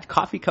greatest dad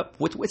coffee cup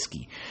with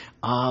whiskey.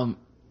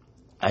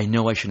 I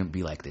know I shouldn't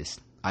be like this.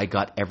 I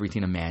got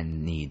everything a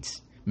man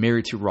needs.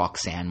 Married to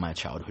Roxanne, my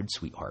childhood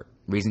sweetheart.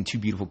 Raising 2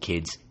 beautiful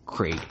kids,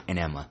 Craig and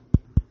Emma.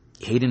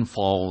 Hayden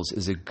Falls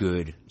is a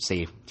good,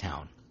 safe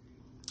town.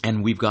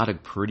 And we've got a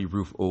pretty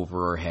roof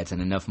over our heads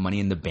and enough money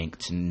in the bank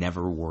to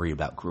never worry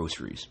about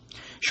groceries.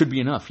 Should be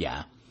enough,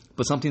 yeah.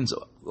 But something's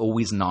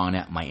always gnawing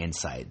at my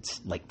insides,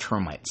 like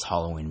termites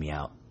hollowing me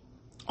out.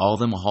 All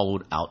them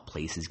hollowed out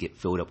places get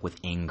filled up with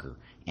anger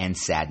and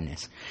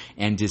sadness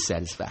and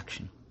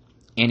dissatisfaction.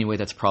 Anyway,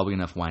 that's probably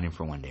enough whining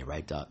for one day,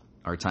 right, Doc?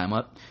 Our time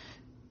up?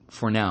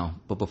 For now,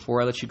 but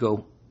before I let you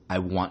go, I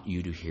want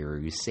you to hear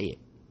you say it.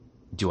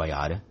 Do I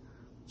oughta?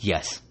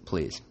 Yes,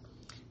 please.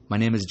 My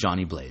name is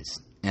Johnny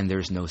Blaze, and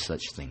there's no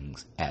such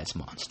things as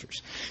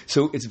monsters.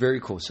 So it's very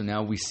cool. So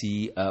now we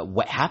see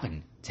what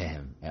happened to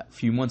him. A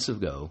few months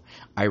ago,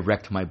 I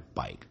wrecked my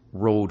bike,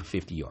 rolled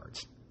 50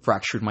 yards,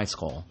 fractured my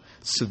skull,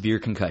 severe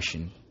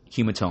concussion,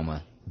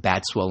 hematoma,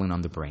 bad swelling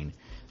on the brain,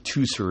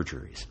 2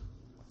 surgeries.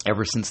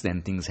 Ever since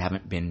then, things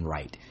haven't been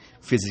right,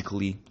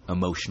 physically,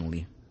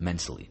 emotionally,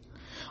 mentally.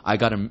 I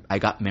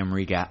got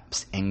memory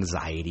gaps,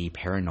 anxiety,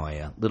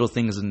 paranoia. Little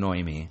things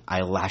annoy me.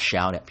 I lash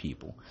out at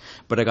people.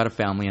 But I got a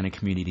family and a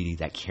community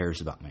that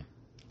cares about me.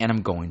 And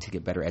I'm going to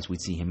get better as we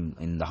see him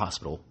in the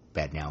hospital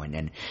bed now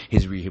and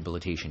his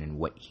rehabilitation and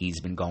what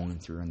he's been going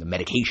through and the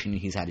medication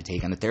he's had to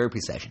take and the therapy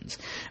sessions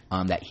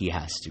that he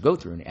has to go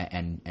through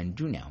and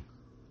do now.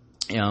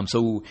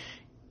 So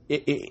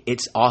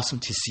it's awesome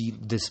to see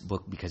this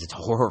book because it's a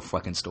horror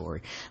fucking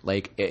story.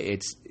 Like,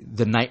 it's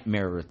the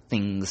nightmare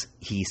things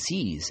he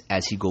sees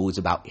as he goes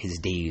about his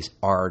days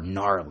are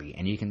gnarly,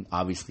 and you can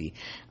obviously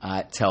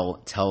tell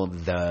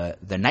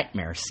the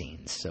nightmare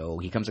scenes. So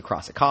he comes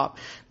across a cop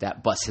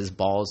that busts his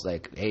balls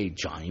like, "Hey,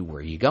 Johnny, where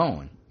are you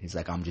going?" He's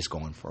like, "I'm just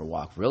going for a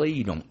walk." "Really?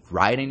 You don't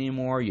ride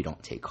anymore? You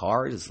don't take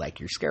cars?" It's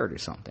like you're scared or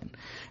something.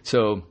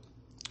 So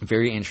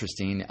very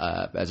interesting.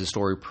 As the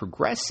story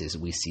progresses,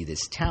 we see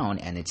this town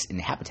and its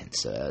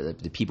inhabitants,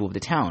 the people of the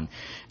town.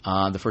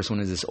 The first one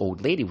is this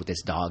old lady with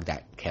this dog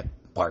that kept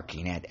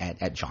barking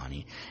at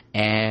Johnny.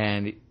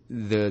 And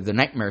the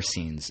nightmare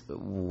scenes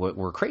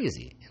were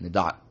crazy. And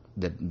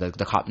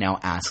the cop now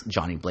asks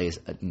Johnny Blaze,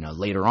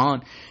 later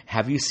on,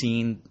 "Have you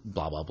seen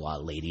blah, blah, blah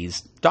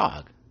lady's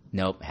dog?"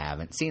 "Nope,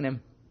 haven't seen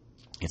him."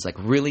 It's like,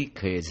 really?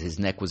 Because his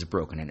neck was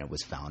broken and it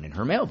was found in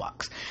her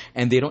mailbox.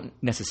 And they don't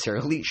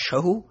necessarily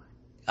show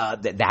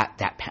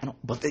that panel,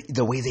 but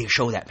the way they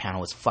show that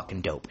panel is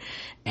fucking dope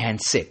and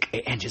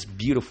sick and just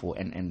beautiful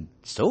and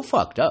so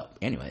fucked up.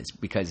 Anyways,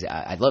 because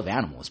I love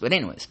animals, but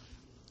anyways,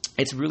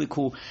 it's really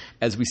cool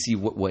as we see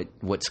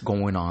what's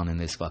going on in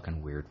this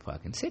fucking weird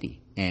fucking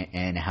city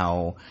and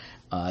how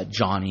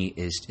Johnny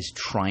is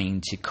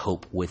trying to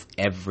cope with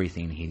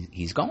everything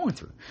he's going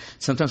through.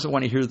 Sometimes I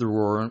want to hear the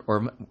roar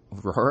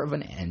of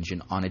an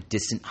engine on a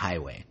distant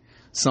highway.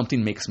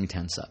 Something makes me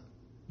tense up.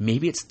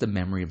 Maybe it's the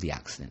memory of the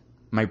accident.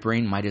 My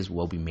brain might as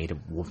well be made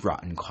of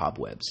rotten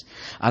cobwebs.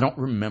 I don't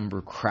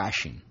remember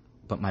crashing,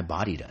 but my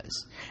body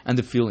does. And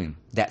the feeling,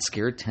 that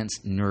scared,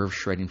 tense,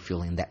 nerve-shredding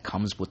feeling that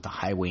comes with the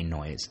highway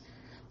noise.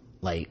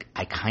 Like,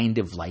 I kind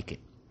of like it.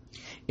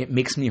 It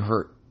makes me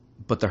hurt,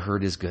 but the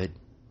hurt is good.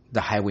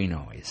 The highway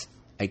noise.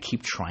 I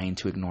keep trying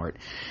to ignore it.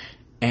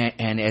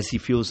 And as he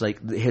feels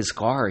like his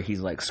scar,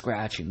 he's like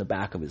scratching the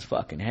back of his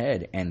fucking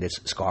head. And this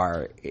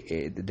scar,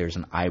 there's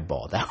an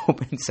eyeball that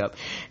opens up.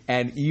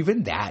 And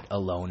even that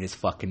alone is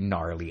fucking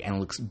gnarly and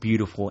looks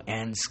beautiful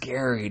and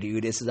scary,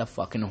 dude. This is a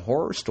fucking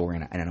horror story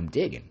and I'm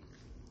digging.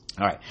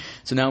 All right,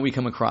 so now we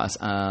come across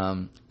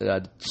some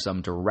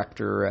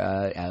director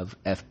of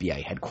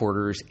FBI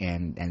headquarters,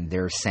 and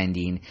they're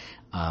sending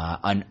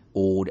an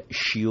old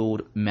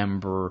SHIELD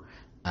member.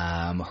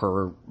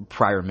 Her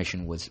prior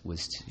mission was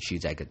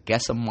she's, I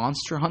guess, a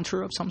monster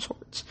hunter of some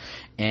sorts,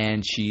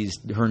 and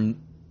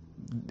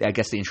I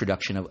guess the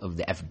introduction of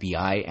the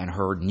FBI and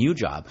her new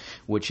job,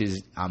 which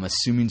is, I'm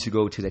assuming, to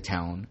go to the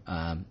town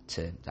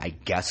to, I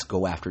guess,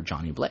 go after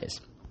Johnny Blaze.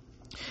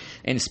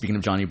 And speaking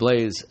of Johnny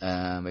Blaze,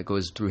 it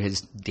goes through his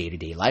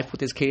day-to-day life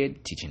with his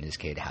kid, teaching his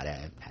kid how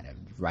to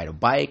ride a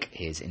bike,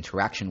 his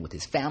interaction with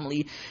his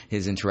family,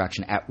 his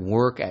interaction at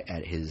work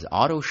at his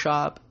auto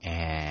shop,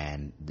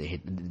 and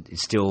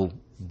still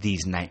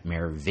these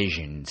nightmare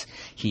visions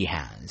he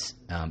has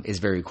is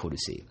very cool to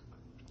see.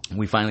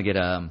 we finally get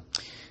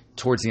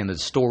towards the end of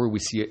the story, we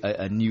see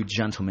a new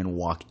gentleman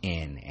walk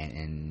in,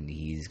 and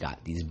he's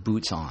got these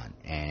boots on,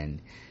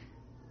 and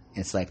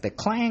it's like the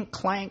clank,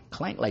 clank,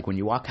 clank, like when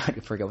you walk out.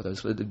 I forget what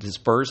those, the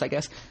spurs, I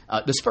guess.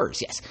 The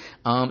spurs, yes.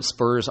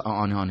 Spurs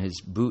on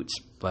his boots,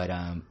 but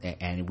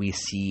and we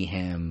see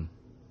him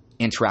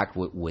interact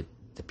with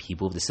the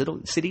people of the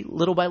city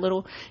little by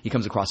little. He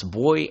comes across a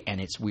boy,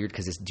 and it's weird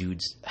because this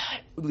dude's,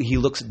 he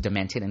looks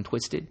demented and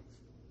twisted,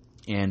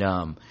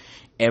 and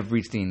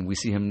everything, we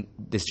see him,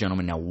 this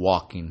gentleman now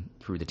walking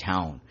through the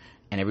town,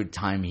 and every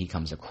time he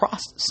comes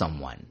across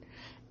someone,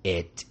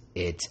 it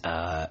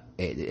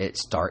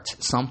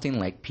starts something,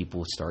 like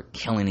people start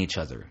killing each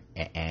other,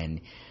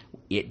 and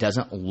it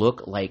doesn't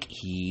look like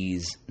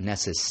he's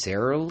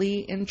necessarily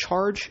in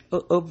charge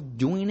of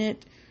doing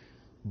it,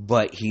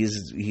 but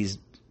he's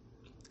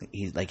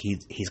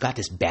got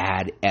this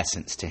bad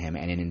essence to him,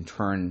 and in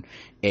turn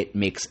it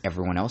makes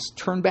everyone else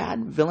turn bad,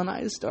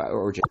 villainized,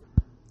 or just.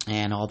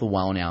 And all the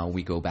while now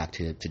we go back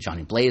to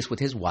Johnny Blaze with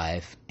his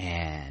wife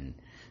and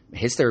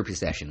his therapy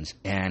sessions,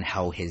 and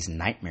how his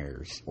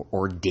nightmares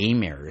or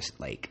daymares,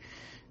 like,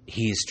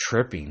 he's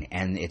tripping,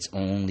 and it's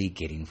only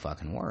getting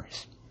fucking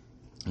worse.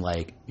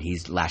 Like, he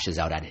lashes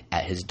out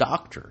at his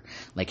doctor.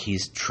 Like,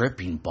 he's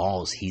tripping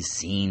balls. He's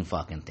seeing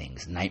fucking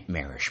things,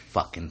 nightmarish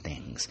fucking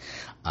things.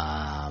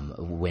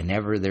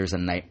 Whenever there's a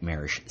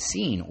nightmarish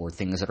scene or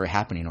things that are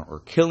happening,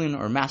 or killing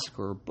or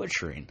massacre or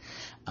butchering,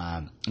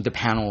 the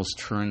panels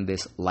turn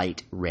this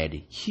light red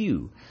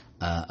hue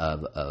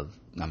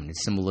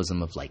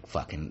symbolism of, like,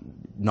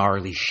 fucking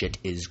gnarly shit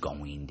is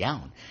going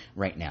down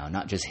right now.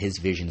 Not just his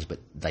visions, but,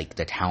 like,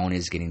 the town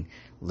is getting,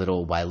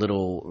 little by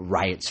little,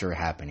 riots are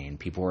happening.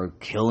 People are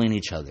killing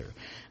each other.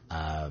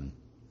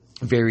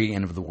 Very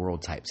end of the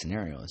world type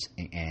scenarios.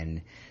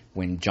 And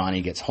when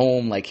Johnny gets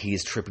home, like,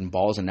 he's tripping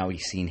balls, and now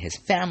he's seeing his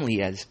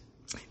family as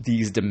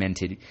these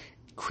demented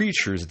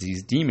creatures,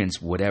 these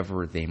demons,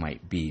 whatever they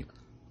might be,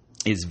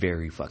 is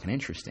very fucking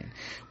interesting.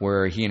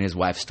 Where he and his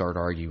wife start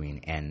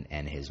arguing,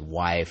 and his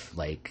wife,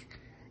 like,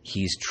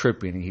 he's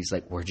tripping, and he's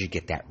like, "Where'd you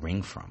get that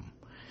ring from?"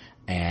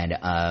 And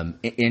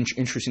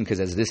interesting, because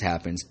as this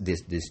happens,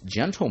 this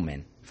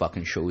gentleman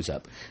fucking shows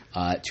up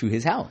to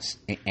his house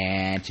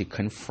and to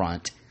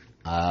confront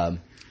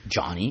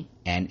Johnny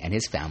and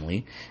his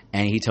family,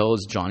 and he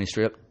tells Johnny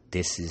straight up,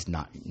 "This is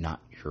not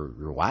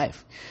your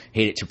wife.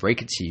 Hate to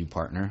break it to you,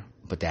 partner,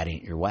 but that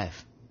ain't your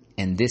wife,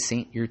 and this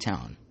ain't your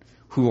town.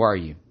 Who are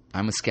you?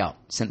 I'm a scout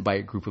sent by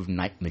a group of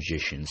night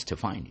magicians to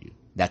find you."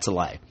 That's a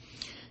lie.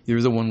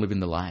 You're the one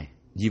living the lie.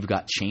 You've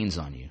got chains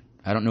on you.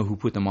 I don't know who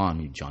put them on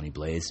you, Johnny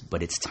Blaze,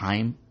 but it's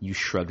time you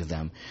shrugged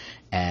them,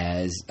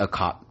 as a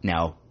cop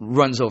now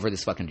runs over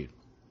this fucking dude.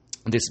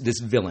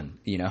 This villain,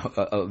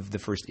 of the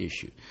first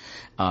issue.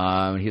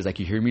 He's like,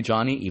 "You hear me,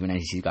 Johnny?" Even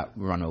as he got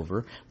run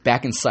over.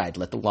 "Back inside.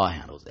 Let the law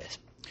handle this.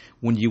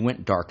 When you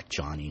went dark,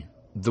 Johnny,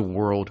 the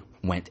world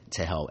went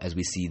to hell," as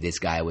we see this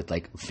guy with,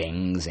 like,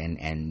 fangs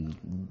and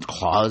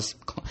claws,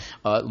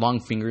 long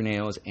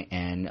fingernails,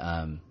 and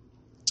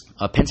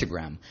a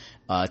pentagram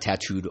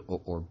tattooed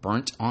or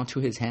burnt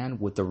onto his hand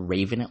with a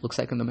raven, it looks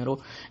like, in the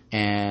middle.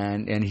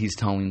 And he's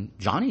telling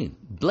Johnny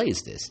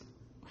Blaze this.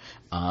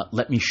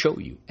 "Let me show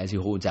you," as he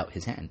holds out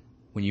his hand.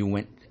 "When you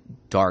went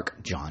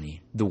dark,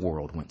 Johnny, the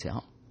world went to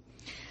hell.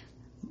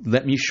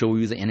 Let me show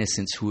you the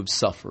innocents who have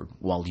suffered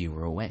while you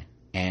were away."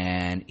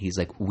 And he's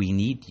like, "We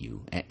need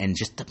you." And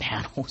just the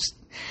panels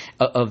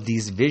of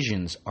these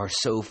visions are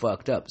so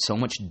fucked up. So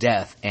much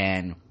death,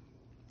 and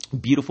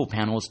beautiful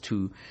panels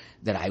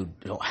that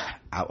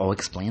I'll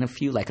explain a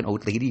few, like an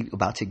old lady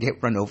about to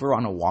get run over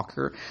on a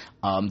walker.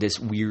 This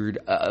weird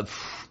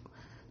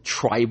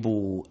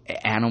tribal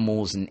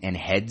animals and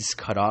heads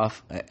cut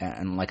off,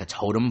 and like a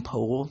totem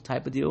pole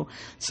type of deal.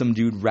 Some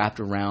dude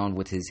wrapped around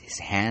with his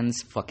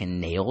hands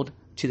fucking nailed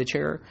to the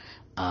chair.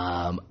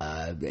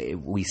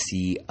 We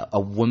see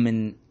a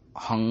woman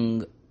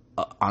hung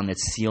on the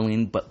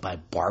ceiling, but by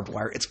barbed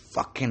wire. It's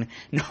fucking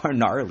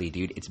gnarly,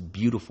 dude. It's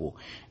beautiful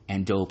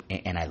and dope,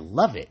 and I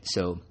love it.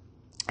 So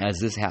as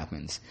this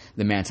happens,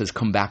 the man says,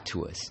 "Come back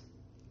to us.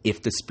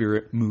 If the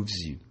spirit moves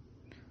you,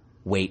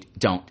 wait,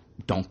 don't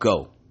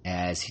go."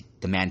 As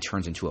the man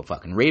turns into a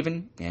fucking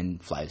raven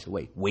and flies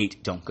away.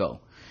 "Wait, don't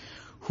go."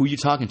 "Who you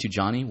talking to,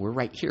 Johnny? We're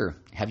right here.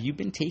 Have you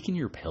been taking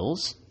your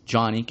pills?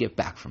 Johnny, get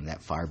back from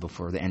that fire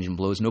before the engine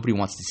blows. Nobody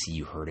wants to see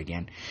you hurt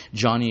again.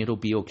 Johnny, it'll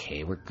be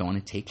okay. We're going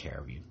to take care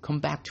of you. Come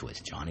back to us,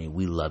 Johnny.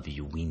 We love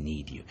you. We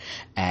need you."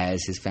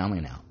 As his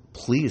family now.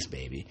 "Please,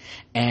 baby."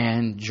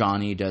 And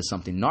Johnny does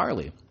something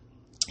gnarly.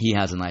 He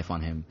has a knife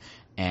on him,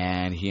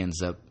 and he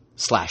ends up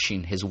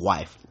slashing his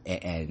wife.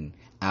 And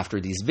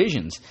after these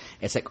visions,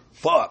 it's like,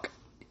 fuck.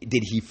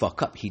 Did he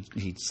fuck up? He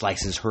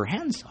slices her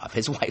hands off,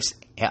 his wife's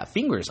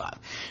fingers off.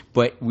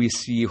 But we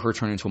see her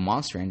turn into a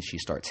monster, and she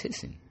starts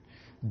hissing.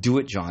 "Do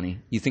it, Johnny.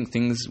 You think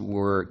things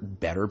were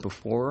better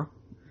before,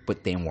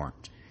 but they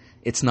weren't.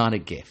 It's not a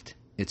gift.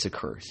 It's a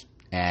curse."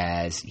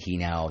 As he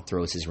now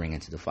throws his ring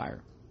into the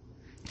fire.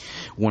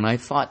 When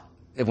that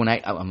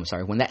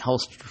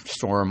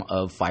hellstorm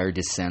of fire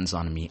descends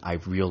on me, I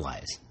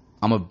realize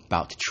I'm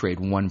about to trade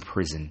one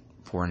prison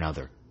for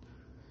another.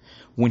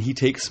 When he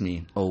takes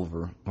me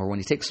over, when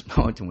he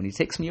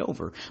takes me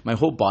over, my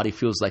whole body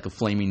feels like a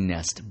flaming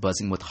nest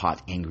buzzing with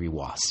hot, angry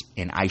wasps,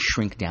 and I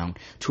shrink down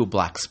to a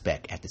black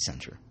speck at the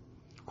center.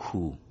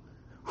 Who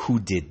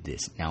did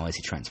this? Now as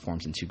he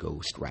transforms into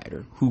Ghost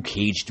Rider. Who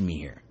caged me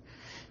here?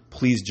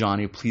 Please,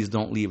 Johnny, please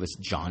don't leave us.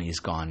 Johnny is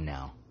gone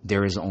now.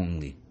 There is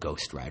only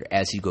Ghost Rider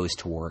as he goes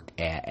to work,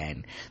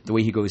 and the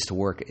way he goes to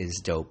work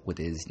is dope with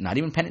his, not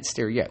even penance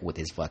stare yet, with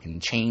his fucking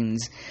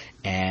chains,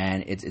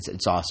 and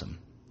it's awesome.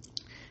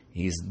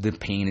 The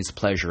pain is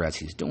pleasure as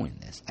he's doing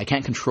this. I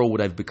can't control what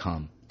I've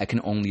become. I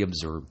can only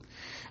observe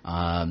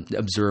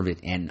it,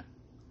 and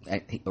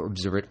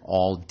observe it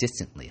all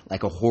distantly,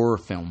 like a horror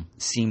film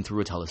seen through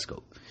a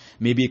telescope.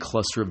 Maybe a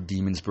cluster of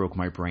demons broke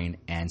my brain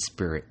and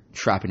spirit,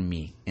 trapping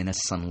me in a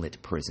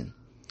sunlit prison.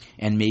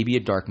 And maybe a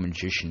dark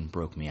magician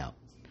broke me out.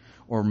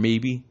 Or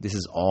maybe this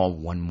is all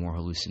one more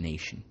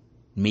hallucination.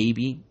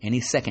 Maybe any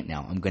second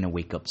now I'm going to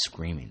wake up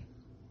screaming.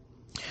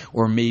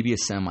 Or maybe a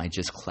semi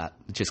just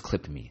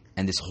clipped me,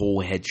 and this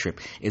whole head trip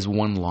is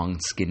one long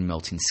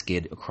skin-melting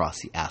skid across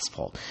the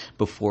asphalt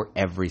before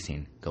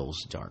everything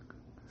goes dark.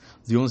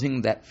 The only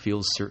thing that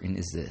feels certain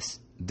is this.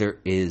 There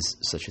is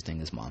such a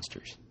thing as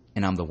monsters.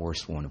 And I'm the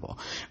worst one of all.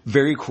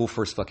 Very cool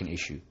first fucking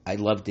issue. I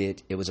loved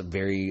it. It was a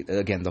very,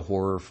 again, the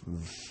horror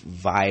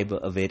vibe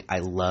of it. I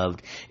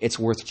loved. It's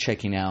worth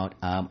checking out.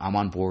 I'm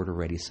on board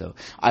already, so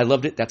I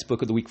loved it. That's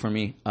book of the week for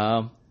me.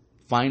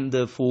 Find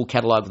the full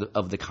catalog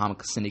of the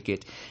Comic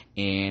Syndicate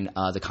in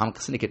the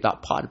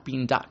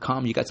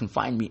comicsyndicate.podbean.com. You guys can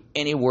find me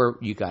anywhere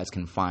you guys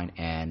can find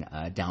and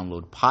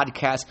download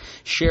podcasts.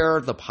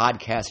 Share the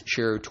podcast.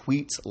 Share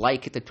tweets.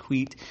 Like the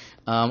tweet.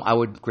 I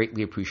would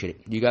greatly appreciate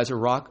it. You guys are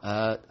rock.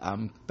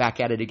 I'm back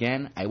at it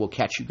again. I will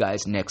catch you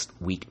guys next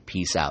week.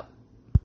 Peace out.